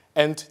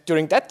 And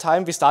during that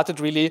time, we started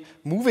really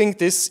moving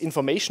this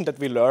information that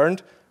we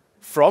learned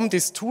from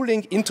this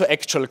tooling into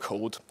actual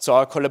code. So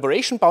our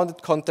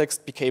collaboration-bounded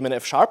context became an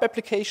F#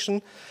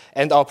 application,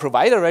 and our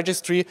provider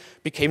registry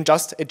became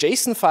just a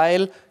JSON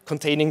file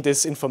containing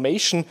this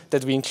information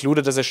that we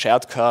included as a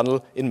shared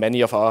kernel in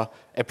many of our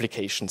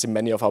applications, in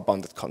many of our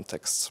bounded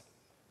contexts.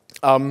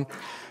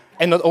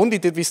 And not only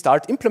did we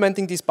start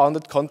implementing these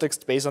bounded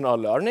contexts based on our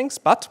learnings,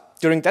 but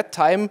during that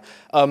time,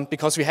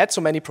 because we had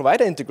so many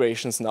provider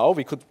integrations now,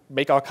 we could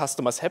make our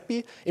customers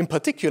happy. In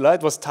particular,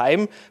 it was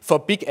time for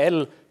Big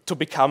L to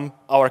become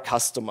our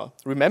customer.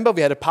 Remember,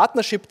 we had a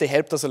partnership, they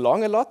helped us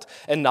along a lot,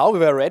 and now we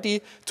were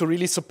ready to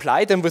really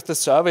supply them with the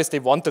service they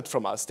wanted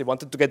from us. They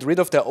wanted to get rid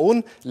of their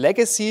own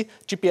legacy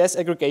GPS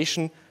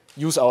aggregation,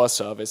 use our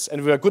service.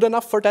 And we were good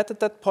enough for that at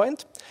that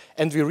point.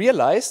 And we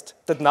realized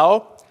that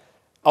now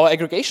our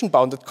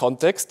aggregation-bounded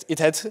context, it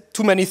had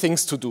too many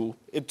things to do.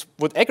 It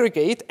would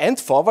aggregate and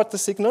forward the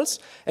signals,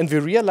 and we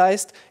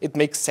realized it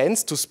makes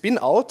sense to spin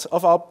out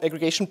of our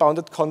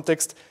aggregation-bounded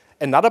context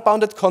another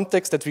bounded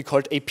context that we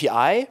called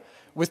API,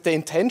 with the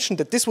intention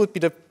that this would be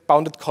the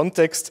bounded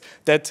context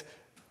that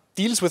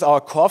deals with our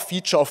core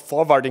feature of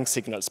forwarding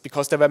signals,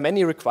 because there were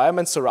many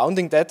requirements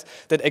surrounding that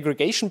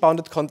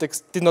aggregation-bounded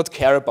context did not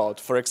care about.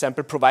 For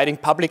example, providing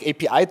public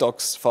API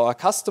docs for our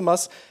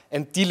customers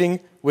and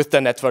dealing with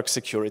their network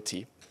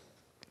security.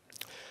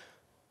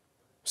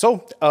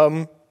 So,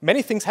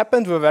 many things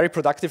happened. We were very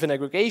productive in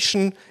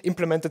aggregation,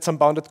 implemented some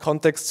bounded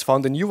contexts,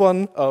 found a new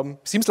one.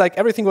 Seems like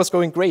everything was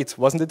going great,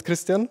 wasn't it,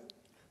 Christian?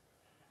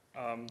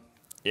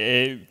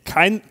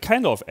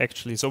 Kind of,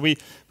 actually. So we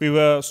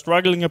were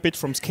struggling a bit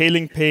from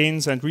scaling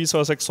pains and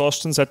resource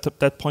exhaustions at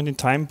that point in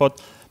time,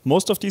 but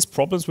most of these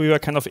problems we were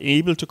kind of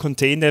able to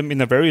contain them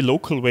in a very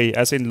local way,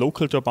 as in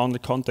local to a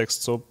bounded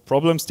context. So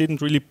problems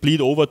didn't really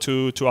bleed over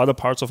to other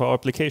parts of our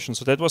application.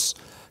 So that was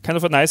kind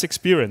of a nice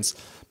experience.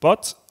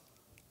 But,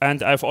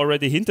 and I've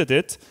already hinted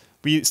it,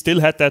 we still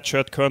had that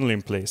shared kernel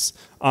in place.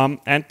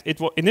 And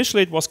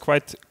initially it was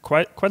quite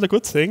a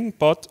good thing,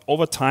 but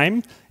over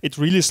time it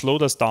really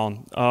slowed us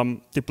down.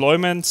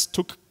 Deployments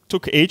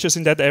took ages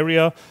in that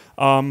area.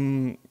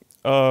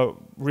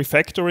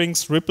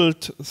 Refactorings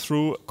rippled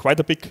through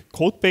quite a big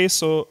code base,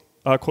 so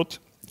code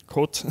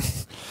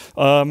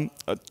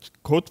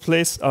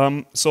place.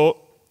 So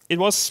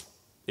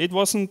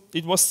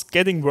it was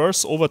getting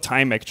worse over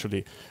time,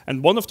 actually.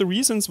 And one of the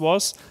reasons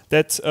was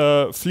that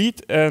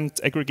Fleet and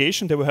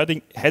aggregation, they were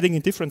heading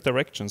in different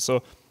directions.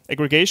 So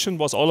aggregation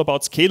was all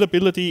about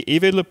scalability,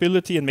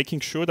 availability, and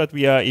making sure that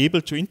we are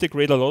able to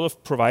integrate a lot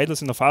of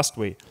providers in a fast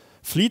way.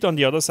 Fleet, on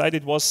the other side,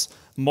 it was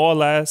more or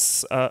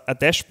less a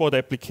dashboard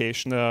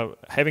application,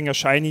 having a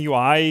shiny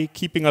UI,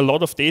 keeping a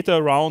lot of data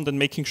around, and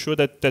making sure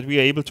that we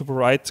are able to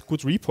provide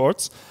good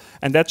reports.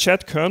 And that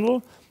shared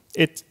kernel,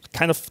 it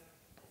kind of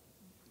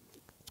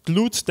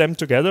glued them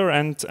together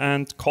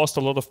and caused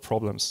a lot of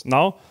problems.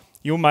 Now,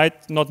 you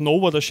might not know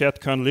what a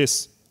shared kernel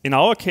is. In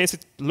our case,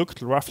 it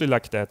looked roughly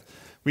like that.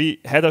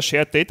 We had a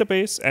shared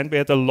database, and we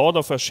had a lot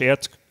of a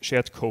shared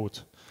code.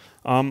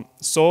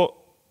 So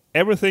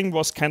everything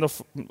was kind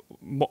of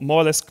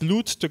more or less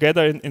glued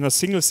together in a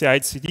single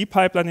CI/CD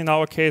pipeline in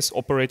our case,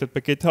 operated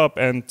by GitHub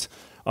and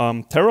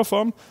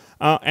Terraform.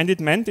 And it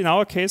meant, in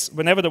our case,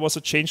 whenever there was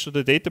a change to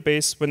the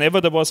database, whenever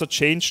there was a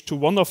change to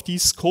one of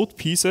these code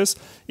pieces,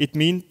 it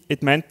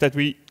meant that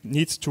we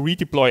need to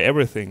redeploy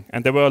everything.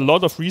 And there were a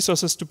lot of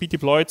resources to be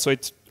deployed, so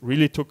it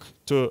really took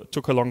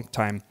a long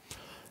time.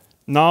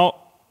 Now,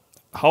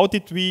 how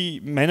did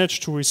we manage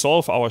to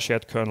resolve our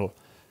shared kernel?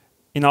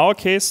 In our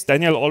case,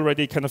 Daniel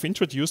already kind of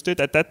introduced it.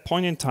 At that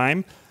point in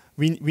time,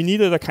 we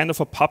needed a kind of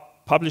a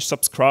publish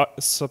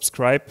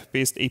subscribe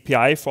based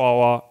API for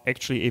our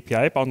actually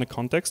API bounded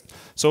context.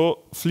 So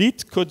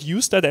Fleet could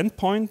use that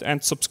endpoint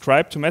and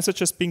subscribe to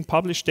messages being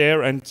published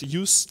there and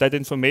use that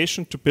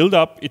information to build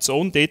up its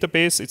own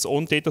database, its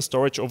own data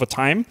storage over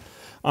time.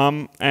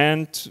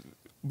 And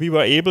we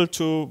were able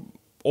to,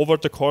 over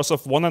the course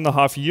of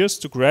 1.5 years,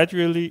 to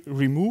gradually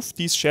remove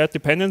these shared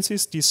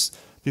dependencies,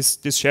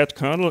 this shared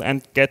kernel,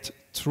 and get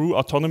true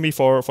autonomy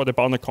for the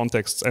bounded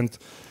contexts. And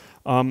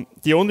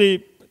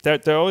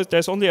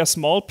there's only a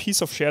small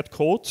piece of shared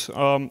code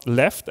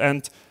left,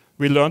 and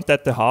we learned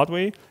that the hard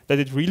way, that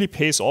it really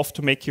pays off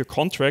to make your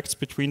contracts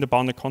between the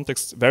bounded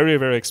contexts very,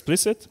 very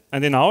explicit.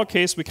 And in our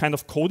case, we kind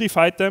of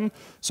codified them,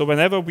 so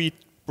whenever we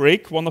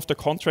break one of the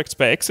contracts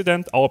by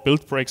accident, our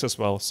build breaks as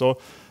well. So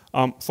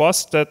for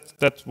us,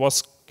 that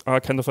was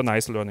kind of a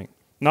nice learning.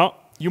 Now,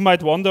 you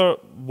might wonder,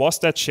 was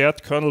that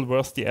shared kernel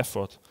worth the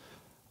effort?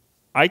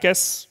 I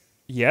guess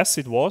yes,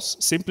 it was,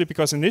 simply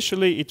because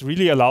initially it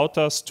really allowed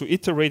us to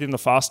iterate in a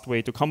fast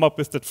way, to come up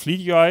with that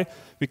fleet UI.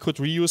 We could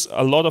reuse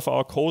a lot of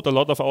our code, a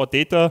lot of our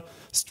data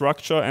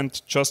structure,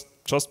 and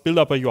just build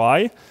up a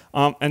UI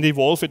and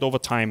evolve it over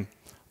time.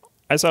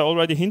 As I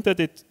already hinted,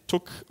 it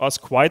took us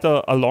quite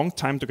a long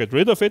time to get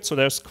rid of it, so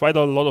there's quite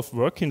a lot of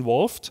work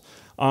involved.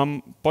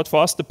 But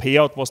for us, the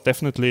payout was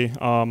definitely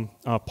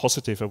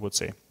positive, I would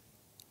say.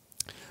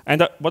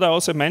 And what I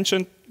also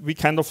mentioned, we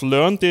kind of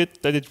learned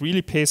that it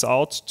really pays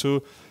out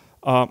to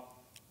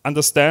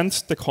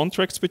understand the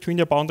contracts between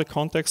your bounded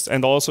contexts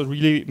and also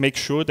really make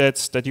sure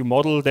that you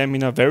model them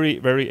in a very,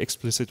 very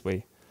explicit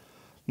way.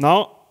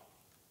 Now,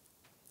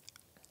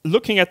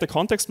 looking at the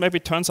context map,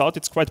 it turns out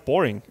it's quite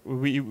boring.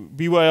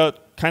 We were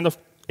kind of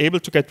able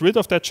to get rid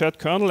of that shared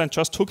kernel and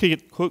just hook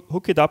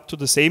it up to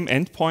the same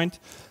endpoint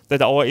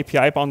that our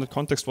API bounded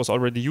context was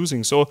already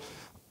using. So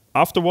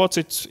afterwards,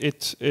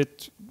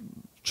 it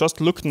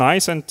just looked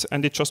nice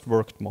and it just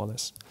worked more or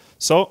less.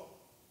 So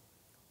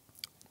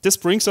this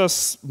brings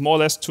us more or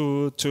less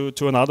to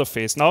another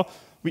phase. Now,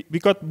 we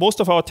got most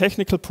of our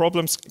technical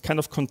problems kind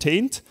of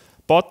contained,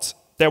 but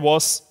there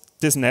was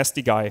this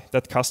nasty guy,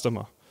 that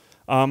customer.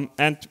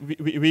 And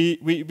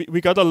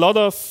we got a lot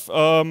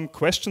of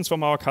questions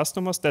from our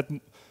customers that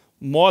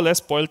more or less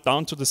boiled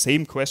down to the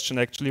same question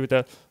actually,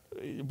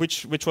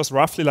 which was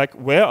roughly like,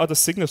 where are the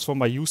signals for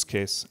my use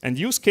case? And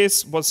use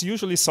case was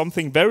usually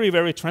something very,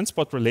 very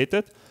transport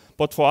related,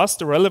 but for us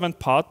the relevant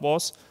part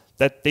was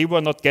that they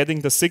were not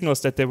getting the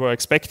signals that they were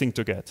expecting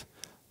to get.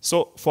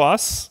 So for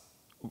us,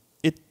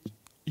 it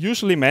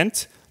usually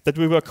meant that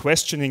we were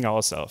questioning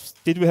ourselves.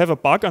 Did we have a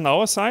bug on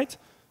our side?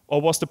 Or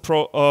was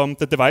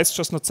the device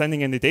just not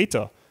sending any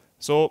data?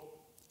 So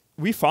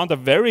we found a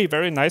very,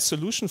 very nice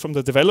solution from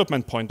the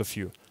development point of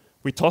view.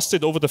 We tossed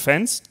it over the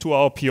fence to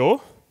our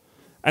PO,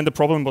 and the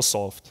problem was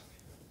solved.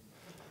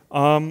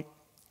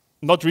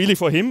 Not really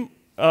for him,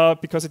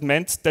 because it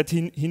meant that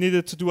he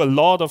needed to do a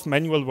lot of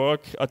manual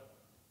work,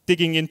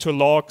 digging into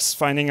logs,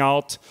 finding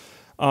out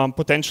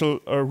potential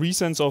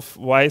reasons of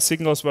why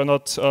signals were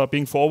not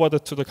being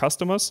forwarded to the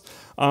customers.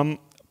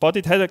 But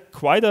it had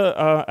quite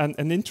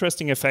an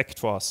interesting effect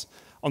for us.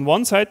 On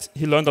one side,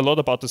 he learned a lot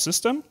about the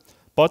system,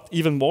 but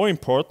even more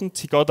important,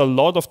 he got a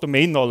lot of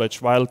domain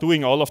knowledge while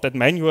doing all of that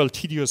manual,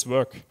 tedious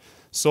work.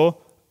 So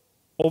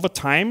over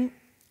time,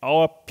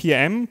 our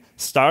PM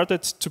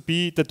started to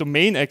be the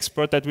domain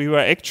expert that we were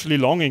actually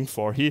longing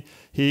for.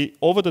 He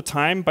over the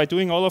time, by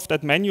doing all of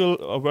that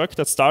manual work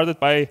that started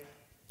by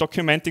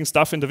documenting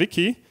stuff in the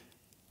wiki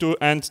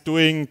and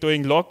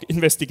doing log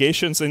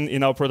investigations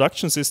in our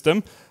production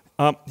system,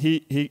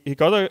 he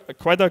got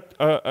quite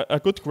a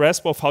good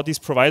grasp of how these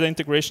provider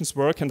integrations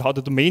work and how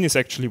the domain is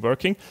actually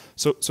working.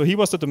 So he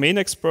was the domain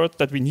expert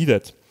that we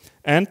needed.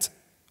 And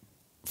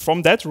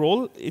from that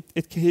role,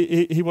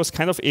 he was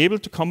kind of able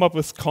to come up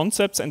with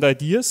concepts and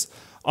ideas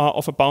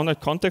of a bounded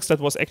context that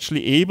was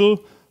actually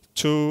able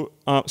to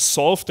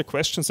solve the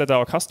questions that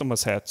our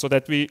customers had, so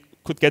that we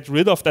could get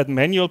rid of that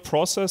manual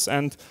process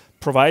and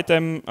provide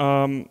them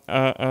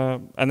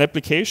an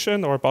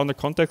application or a bounded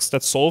context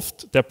that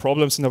solved their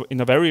problems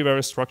in a very,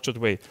 very structured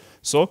way.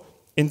 So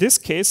in this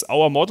case,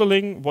 our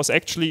modeling was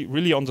actually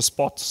really on the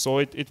spot. So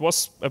it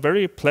was a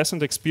very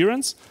pleasant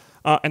experience.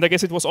 And I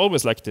guess it was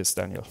always like this,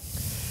 Daniel.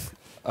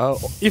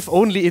 If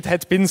only it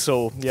had been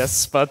so,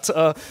 yes. But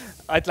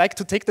I'd like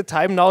to take the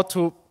time now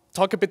to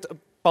talk a bit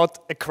about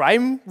a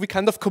crime we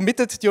kind of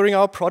committed during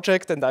our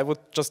project, and I would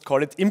just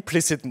call it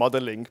implicit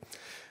modeling.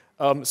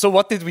 So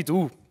what did we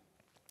do?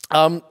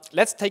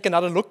 Let's take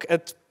another look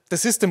at the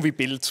system we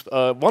built.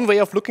 One way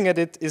of looking at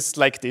it is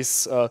like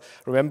this.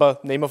 Remember,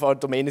 name of our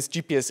domain is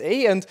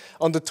GPSA, and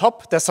on the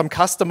top, there's some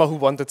customer who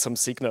wanted some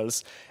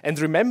signals. And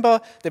remember,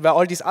 there were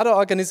all these other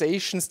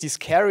organizations, these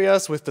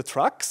carriers with the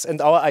trucks,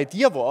 and our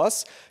idea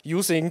was,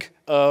 using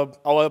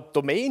our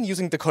domain,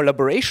 using the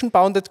collaboration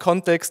bounded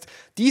context,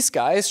 these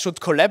guys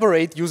should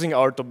collaborate using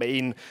our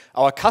domain.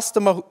 Our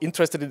customer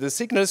interested in the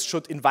signals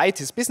should invite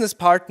his business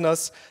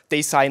partners,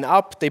 they sign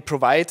up, they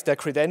provide their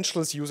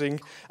credentials using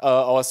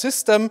our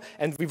system,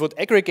 and we would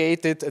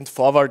aggregate it and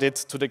forward it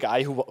to the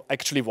guy who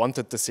actually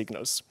wanted the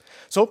signals.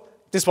 So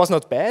this was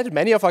not bad.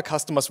 Many of our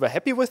customers were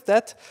happy with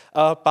that,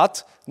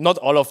 but not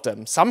all of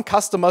them. Some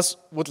customers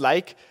would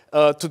like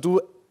to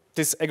do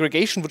this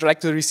aggregation, would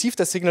like to receive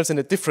the signals in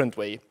a different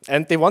way.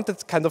 And they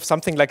wanted kind of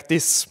something like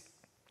this.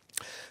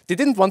 They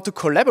didn't want to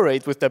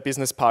collaborate with their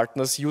business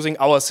partners using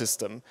our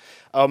system.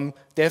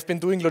 They have been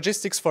doing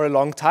logistics for a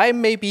long time,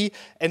 maybe,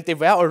 and they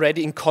were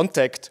already in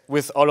contact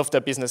with all of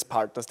their business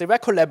partners. They were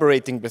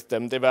collaborating with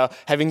them. They were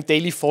having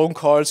daily phone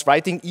calls,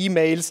 writing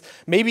emails.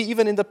 Maybe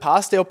even in the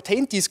past, they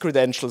obtained these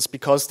credentials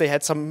because they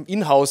had some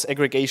in-house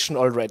aggregation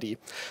already.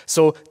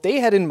 So they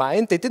had in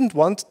mind, they didn't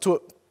want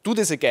to do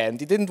this again.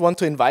 They didn't want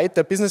to invite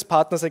their business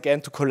partners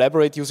again to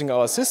collaborate using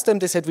our system.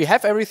 They said, we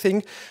have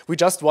everything. We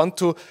just want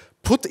to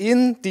put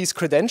in these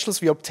credentials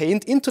we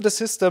obtained into the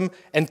system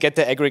and get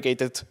the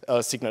aggregated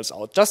signals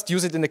out. Just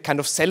use it in a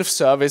kind of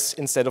self-service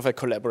instead of a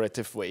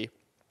collaborative way.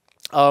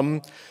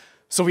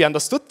 So we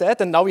understood that,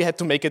 and now we had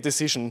to make a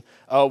decision.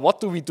 What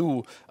do we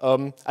do?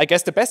 I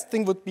guess the best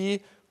thing would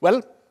be,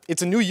 well,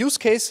 it's a new use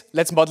case,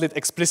 let's model it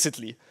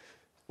explicitly.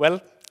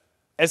 Well,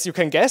 as you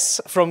can guess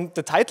from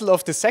the title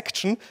of this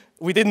section,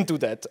 we didn't do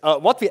that.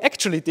 What we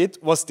actually did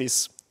was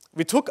this.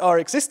 We took our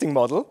existing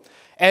model,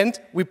 and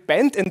we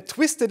bent and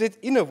twisted it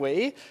in a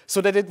way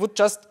so that it would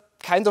just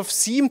kind of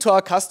seem to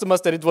our customers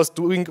that it was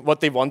doing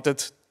what they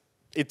wanted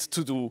it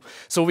to do.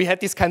 So we had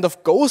these kind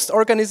of ghost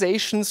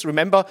organizations.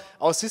 Remember,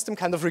 our system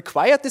kind of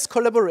required this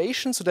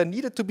collaboration, so there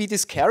needed to be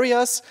these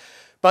carriers,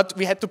 but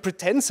we had to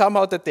pretend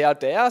somehow that they are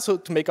there, so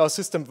to make our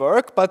system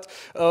work, but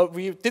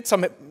we did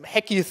some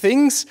hacky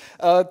things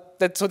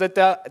so that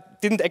there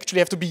didn't actually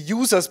have to be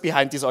users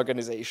behind these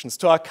organizations.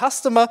 To our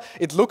customer,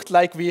 it looked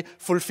like we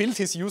fulfilled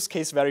his use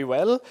case very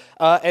well,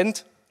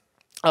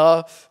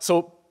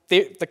 so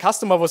the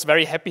customer was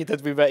very happy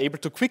that we were able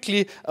to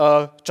quickly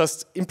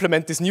just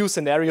implement this new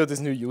scenario,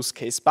 this new use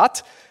case.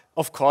 But,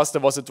 of course,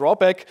 there was a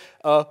drawback.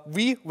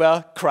 We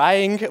were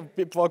crying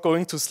before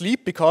going to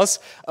sleep because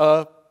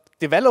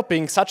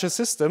developing such a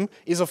system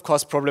is, of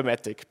course,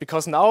 problematic.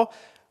 Because now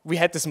we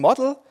had this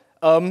model,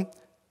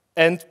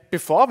 and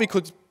before we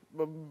could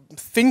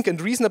think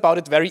and reason about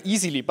it very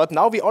easily. But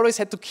now we always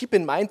had to keep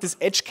in mind this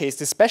edge case,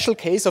 this special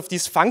case of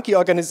these funky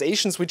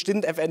organizations which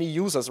didn't have any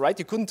users, right?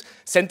 You couldn't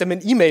send them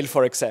an email,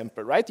 for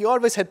example, right? You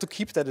always had to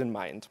keep that in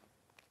mind.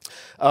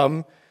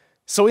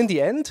 So in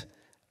the end,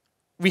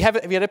 we had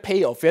a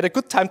payoff. We had a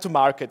good time to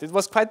market. It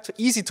was quite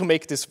easy to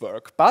make this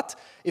work, but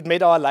it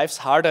made our lives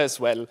harder as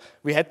well.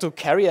 We had to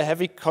carry a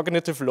heavy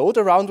cognitive load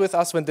around with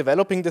us when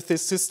developing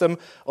this system,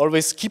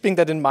 always keeping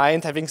that in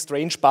mind, having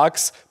strange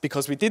bugs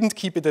because we didn't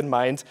keep it in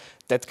mind,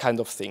 that kind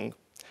of thing.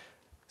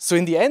 So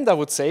in the end, I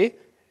would say,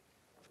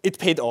 it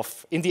paid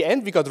off. In the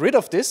end, we got rid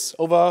of this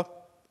over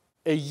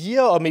a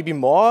year or maybe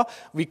more.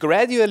 We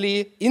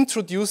gradually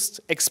introduced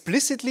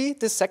explicitly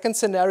this second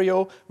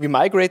scenario. We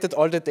migrated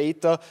all the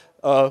data.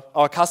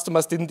 Our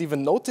customers didn't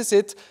even notice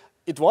it.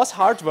 It was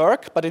hard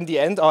work, but in the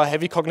end, our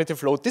heavy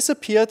cognitive load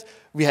disappeared.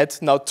 We had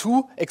now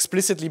two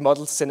explicitly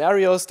modeled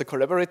scenarios, the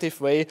collaborative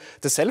way,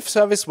 the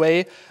self-service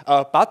way,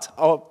 but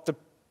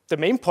the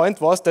main point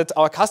was that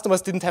our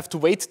customers didn't have to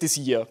wait this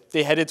year.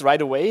 They had it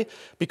right away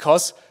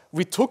because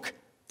we took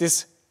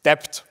this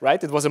debt,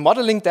 right? It was a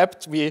modeling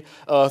debt. We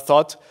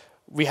thought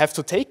we have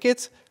to take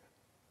it,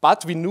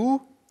 but we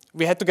knew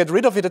we had to get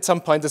rid of it at some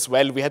point as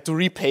well. We had to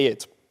repay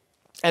it.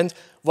 And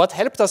what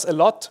helped us a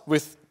lot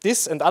with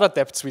this and other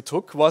debts we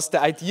took was the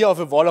idea of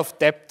a wall of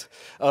debt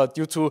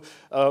due to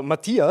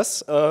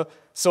Matthias.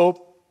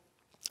 So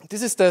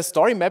this is the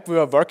story map we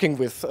were working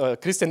with.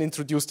 Christian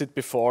introduced it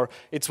before.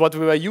 It's what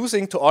we were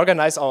using to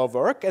organize our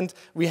work, and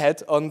we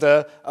had on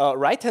the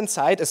right-hand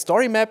side a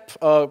story map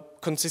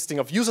consisting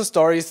of user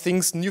stories,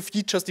 things, new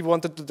features we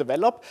wanted to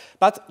develop,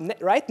 but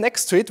right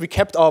next to it we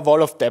kept our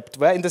wall of debt,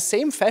 where in the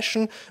same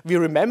fashion we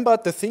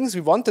remembered the things we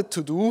wanted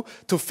to do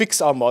to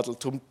fix our model,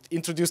 to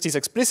introduce these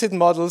explicit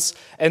models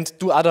and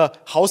do other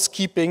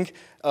housekeeping,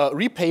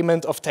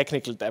 repayment of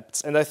technical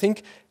debts. And I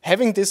think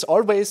having this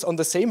always on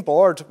the same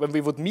board when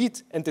we would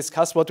meet and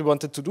discuss what we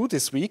wanted to do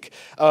this week,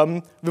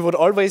 we would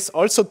always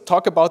also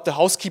talk about the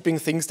housekeeping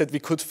things that we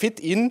could fit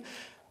in.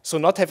 So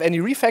not have any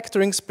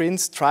refactoring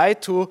sprints, try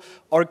to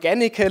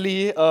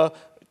organically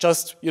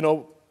just,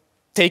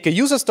 take a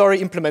user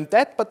story, implement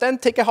that, but then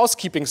take a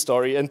housekeeping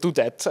story and do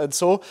that. And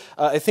so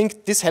I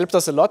think this helped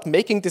us a lot,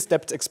 making these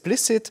debts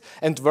explicit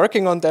and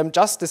working on them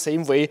just the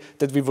same way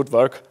that we would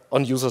work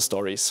on user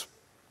stories.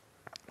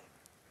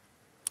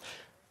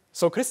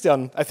 So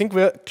Christian, I think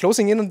we're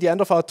closing in on the end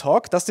of our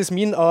talk. Does this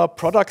mean our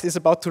product is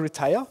about to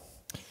retire?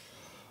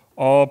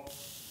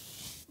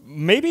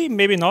 Maybe,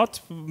 maybe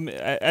not.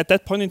 At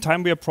that point in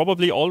time, we are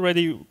probably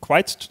already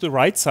quite to the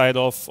right side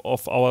of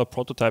our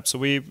prototype. So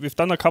we've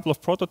done a couple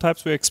of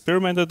prototypes, we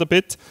experimented a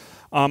bit,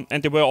 and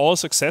they were all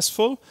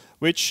successful,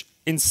 which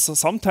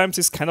sometimes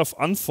is kind of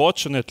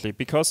unfortunately,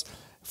 because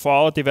for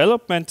our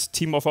development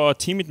team of our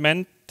team, it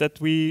meant that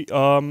we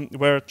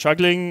were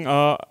juggling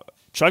a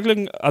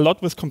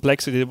lot with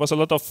complexity. There was a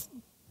lot of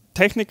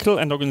technical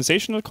and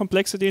organizational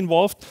complexity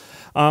involved.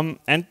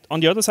 And on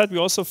the other side, we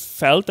also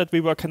felt that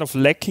we were kind of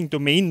lacking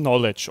domain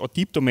knowledge or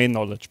deep domain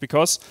knowledge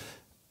because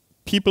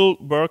people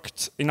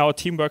in our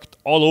team worked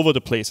all over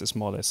the places,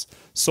 more or less.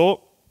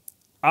 So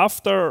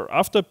after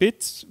a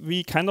bit,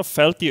 we kind of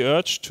felt the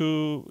urge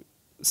to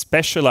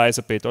specialize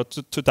a bit or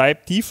to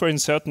dive deeper in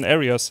certain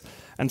areas.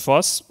 And for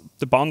us,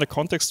 the bounded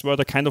contexts were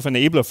the kind of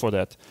enabler for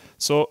that.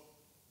 So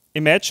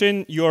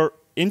imagine you're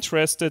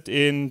interested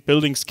in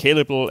building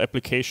scalable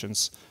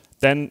applications.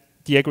 Then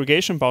the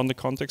aggregation bounded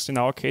context in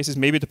our case is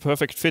maybe the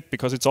perfect fit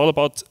because it's all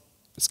about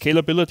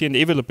scalability and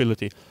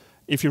availability.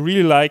 If you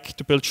really like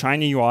to build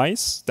shiny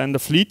UIs, then the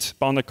fleet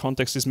bounded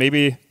context is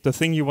maybe the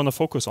thing you want to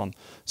focus on.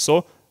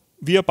 So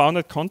via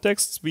bounded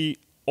contexts,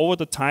 over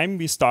the time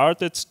we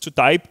started to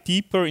dive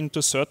deeper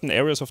into certain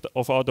areas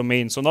of our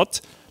domain. So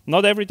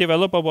not every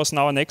developer was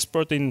now an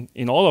expert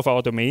in all of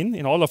our domain,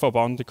 in all of our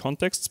bounded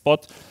contexts,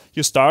 but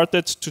you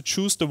started to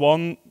choose the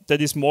one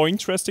that is more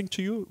interesting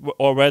to you,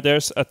 or where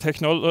there's a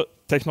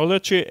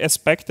technology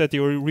aspect that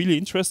you're really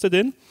interested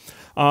in.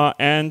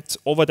 And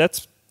over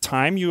that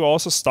time, you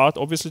also start,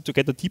 obviously, to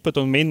get a deeper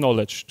domain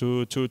knowledge,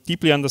 to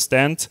deeply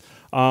understand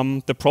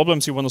the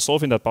problems you want to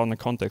solve in that bounded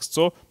context.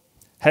 So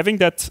having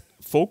that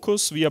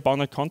focus via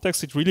bounded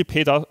context, it really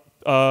paid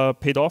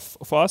off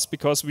for us,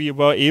 because we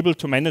were able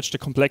to manage the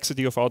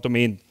complexity of our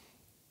domain.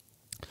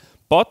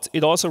 But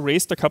it also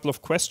raised a couple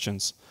of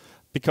questions,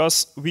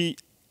 because we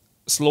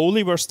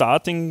slowly were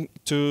starting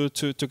to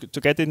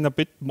get in a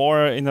bit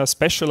more in a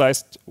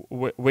specialized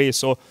way.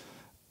 So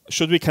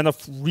should we kind of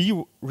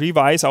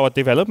revise our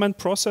development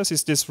process?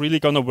 Is this really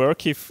going to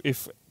work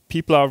if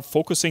people are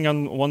focusing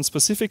on one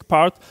specific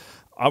part?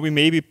 Are we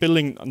maybe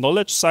building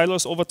knowledge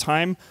silos over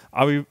time?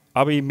 Are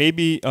we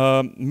maybe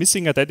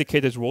missing a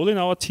dedicated role in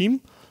our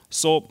team?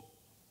 So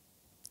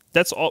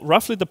that's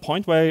roughly the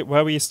point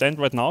where we stand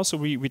right now. So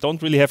we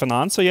don't really have an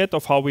answer yet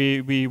of how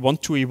we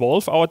want to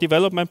evolve our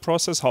development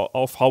process,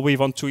 of how we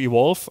want to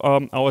evolve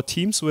our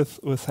teams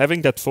with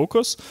having that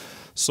focus.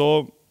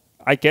 So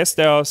I guess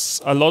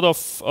there's a lot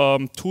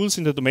of tools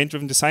in the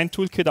domain-driven design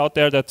toolkit out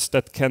there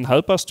that can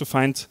help us to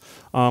find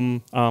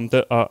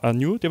a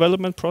new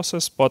development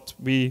process, but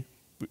we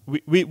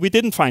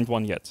didn't find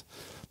one yet.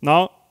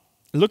 Now,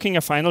 looking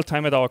a final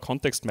time at our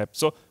context map.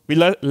 So we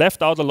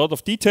left out a lot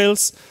of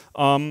details,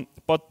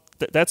 but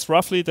that's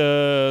roughly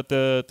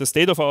the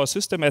state of our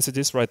system as it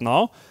is right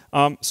now.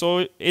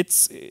 So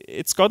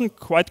it's gotten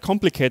quite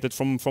complicated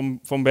from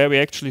where we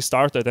actually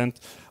started,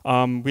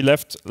 and we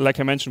left, like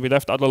I mentioned, we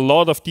left out a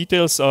lot of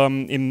details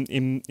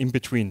in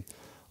between.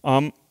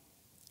 And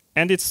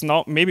it's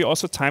now maybe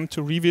also time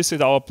to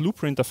revisit our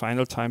blueprint a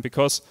final time,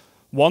 because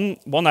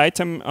one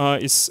item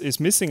is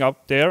missing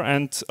up there,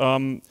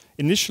 and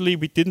initially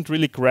we didn't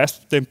really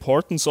grasp the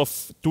importance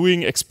of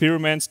doing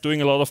experiments,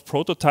 doing a lot of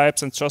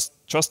prototypes, and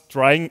just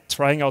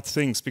trying out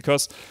things,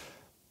 because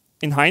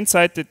in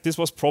hindsight this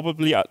was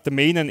probably the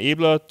main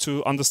enabler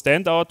to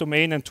understand our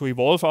domain and to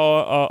evolve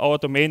our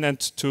domain and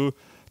to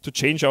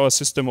change our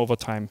system over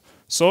time.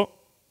 So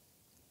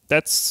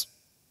that's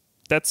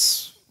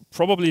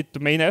probably the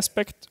main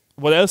aspect.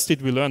 What else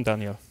did we learn,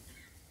 Daniel?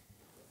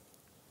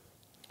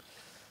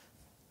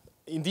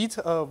 Indeed,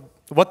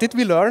 what did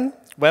we learn?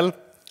 Well,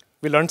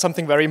 we learned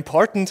something very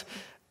important.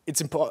 It's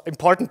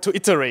important to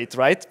iterate,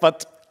 right?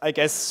 But I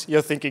guess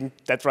you're thinking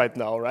that right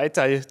now, right?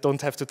 I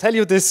don't have to tell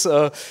you this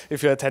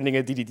if you're attending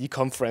a DDD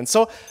conference.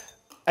 So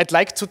I'd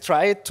like to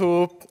try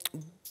to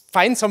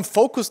find some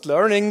focused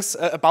learnings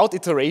about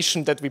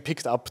iteration that we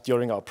picked up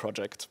during our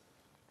project.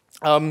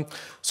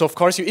 So of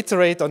course you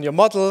iterate on your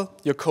model,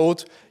 your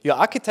code, your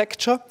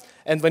architecture,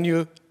 and when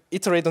you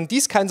iterate on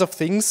these kinds of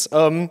things,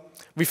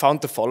 we found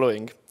the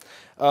following.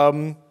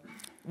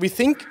 We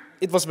think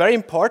it was very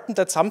important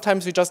that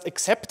sometimes we just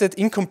accepted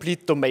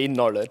incomplete domain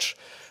knowledge,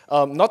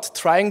 not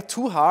trying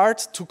too hard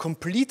to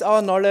complete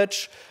our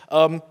knowledge,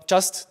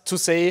 just to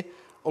say,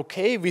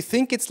 okay, we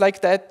think it's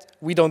like that,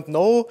 we don't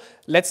know,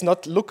 let's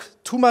not look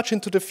too much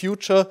into the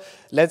future,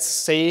 let's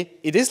say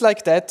it is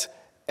like that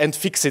and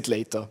fix it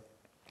later.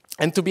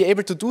 And to be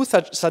able to do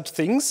such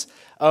things,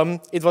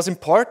 it was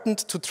important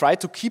to try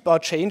to keep our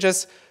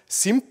changes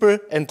simple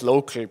and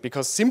local,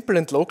 because simple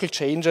and local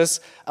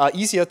changes are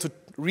easier to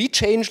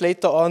rechange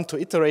later on, to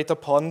iterate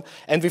upon,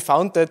 and we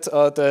found that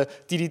the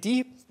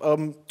DDD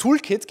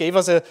toolkit gave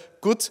us a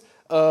good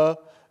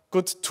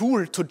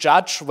tool to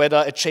judge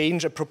whether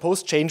a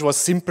proposed change was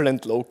simple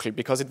and local,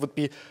 because it would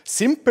be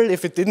simple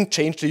if it didn't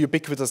change the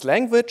ubiquitous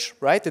language,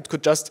 right? It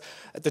could just,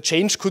 the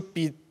change could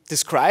be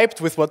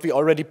described with what we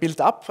already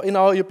built up in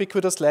our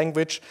ubiquitous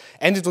language,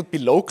 and it would be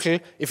local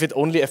if it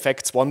only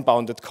affects one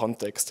bounded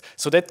context.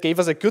 So that gave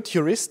us a good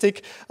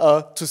heuristic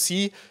to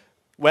see,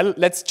 well,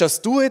 let's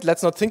just do it,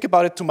 let's not think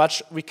about it too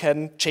much, we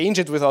can change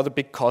it without a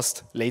big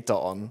cost later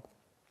on.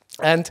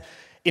 And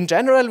in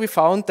general, we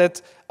found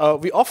that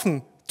we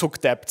often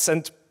took depths,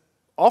 and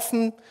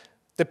often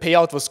the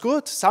payout was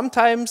good.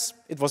 Sometimes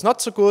it was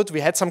not so good.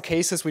 We had some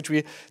cases which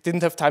we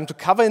didn't have time to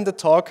cover in the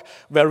talk,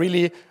 where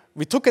really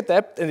we took a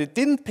debt and it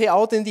didn't pay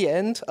out in the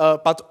end,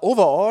 but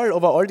overall,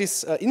 over all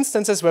these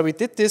instances where we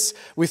did this,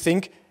 we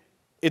think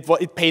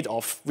it paid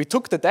off. We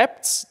took the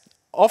debts,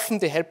 often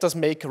they helped us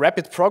make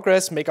rapid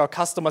progress, make our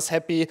customers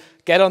happy,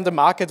 get on the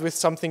market with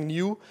something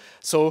new.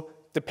 So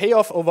the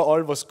payoff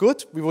overall was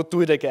good, we would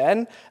do it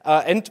again,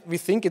 and we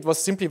think it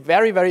was simply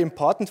very, very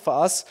important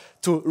for us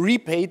to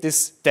repay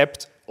this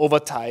debt over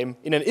time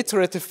in an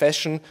iterative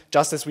fashion,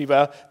 just as we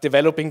were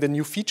developing the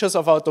new features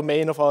of our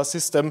domain, of our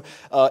system,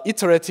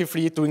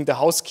 iteratively doing the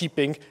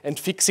housekeeping and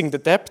fixing the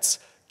debts,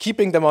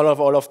 keeping them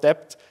all of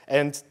debt,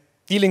 and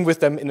dealing with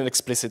them in an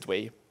explicit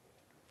way.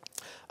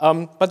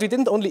 But we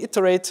didn't only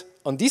iterate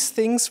on these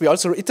things, we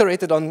also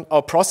iterated on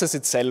our process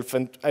itself,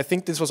 and I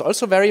think this was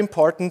also very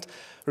important.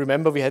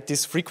 Remember, we had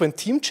these frequent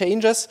team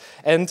changes,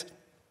 and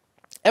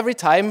every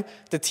time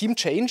the team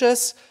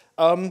changes,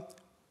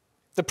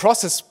 the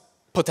process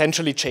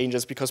potentially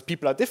changes because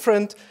people are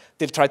different.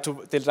 They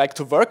like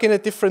to work in a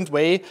different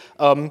way.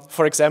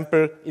 For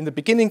example, in the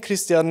beginning,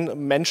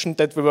 Christian mentioned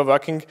that we were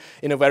working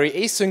in a very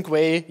async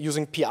way,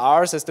 using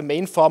PRs as the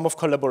main form of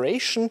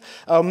collaboration.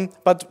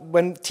 But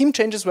when team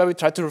changes, where we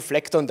try to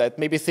reflect on that,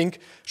 maybe think,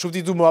 should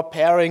we do more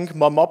pairing,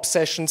 more mob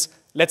sessions?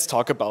 Let's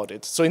talk about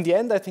it. So in the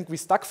end, I think we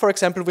stuck, for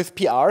example, with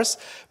PRs,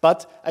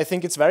 but I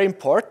think it's very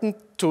important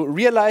to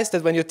realize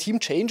that when your team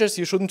changes,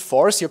 you shouldn't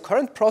force your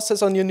current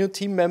process on your new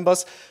team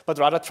members, but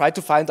rather try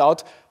to find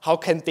out how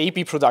can they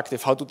be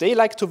productive, how do they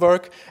like to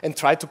work, and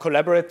try to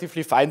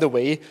collaboratively find a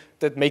way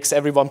that makes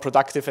everyone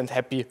productive and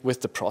happy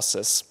with the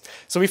process.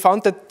 So we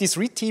found that these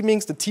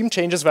reteamings, the team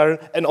changes, were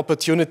an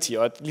opportunity,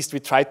 or at least we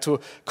tried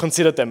to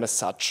consider them as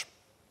such.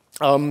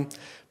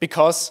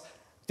 Because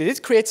they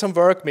did create some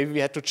work, maybe we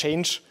had to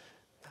change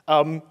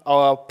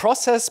our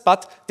process,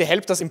 but they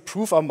helped us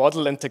improve our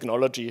model and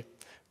technology.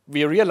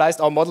 We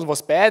realized our model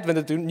was bad when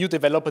the new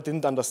developer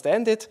didn't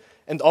understand it,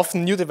 and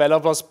often new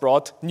developers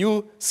brought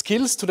new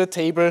skills to the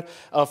table.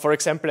 For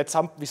example,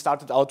 we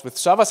started out with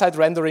server-side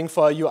rendering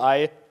for our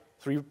UI,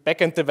 3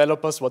 backend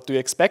developers, what do you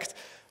expect?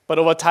 But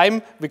over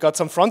time, we got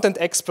some front-end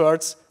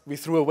experts, we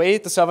threw away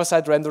the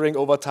server-side rendering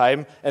over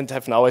time, and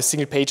have now a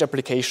single-page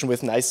application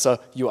with nicer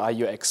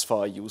UI, UX for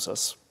our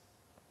users.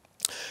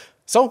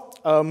 So,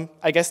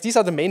 I guess these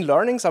are the main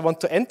learnings. I want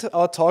to end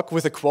our talk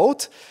with a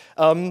quote.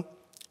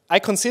 I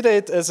consider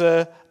it as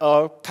a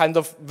kind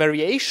of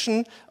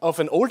variation of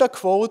an older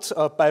quote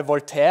by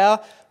Voltaire,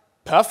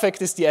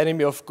 "Perfect is the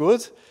enemy of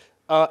good,"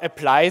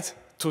 applied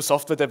to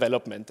software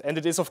development. And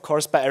it is, of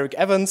course, by Eric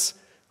Evans,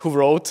 who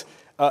wrote,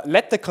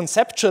 "Let the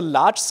conceptual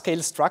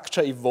large-scale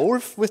structure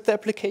evolve with the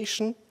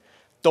application.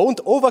 Don't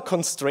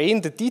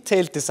over-constrain the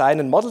detailed design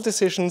and model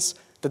decisions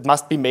that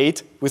must be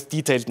made with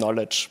detailed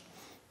knowledge."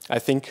 I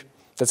think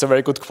that's a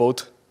very good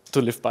quote to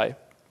live by.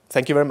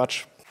 Thank you very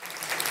much.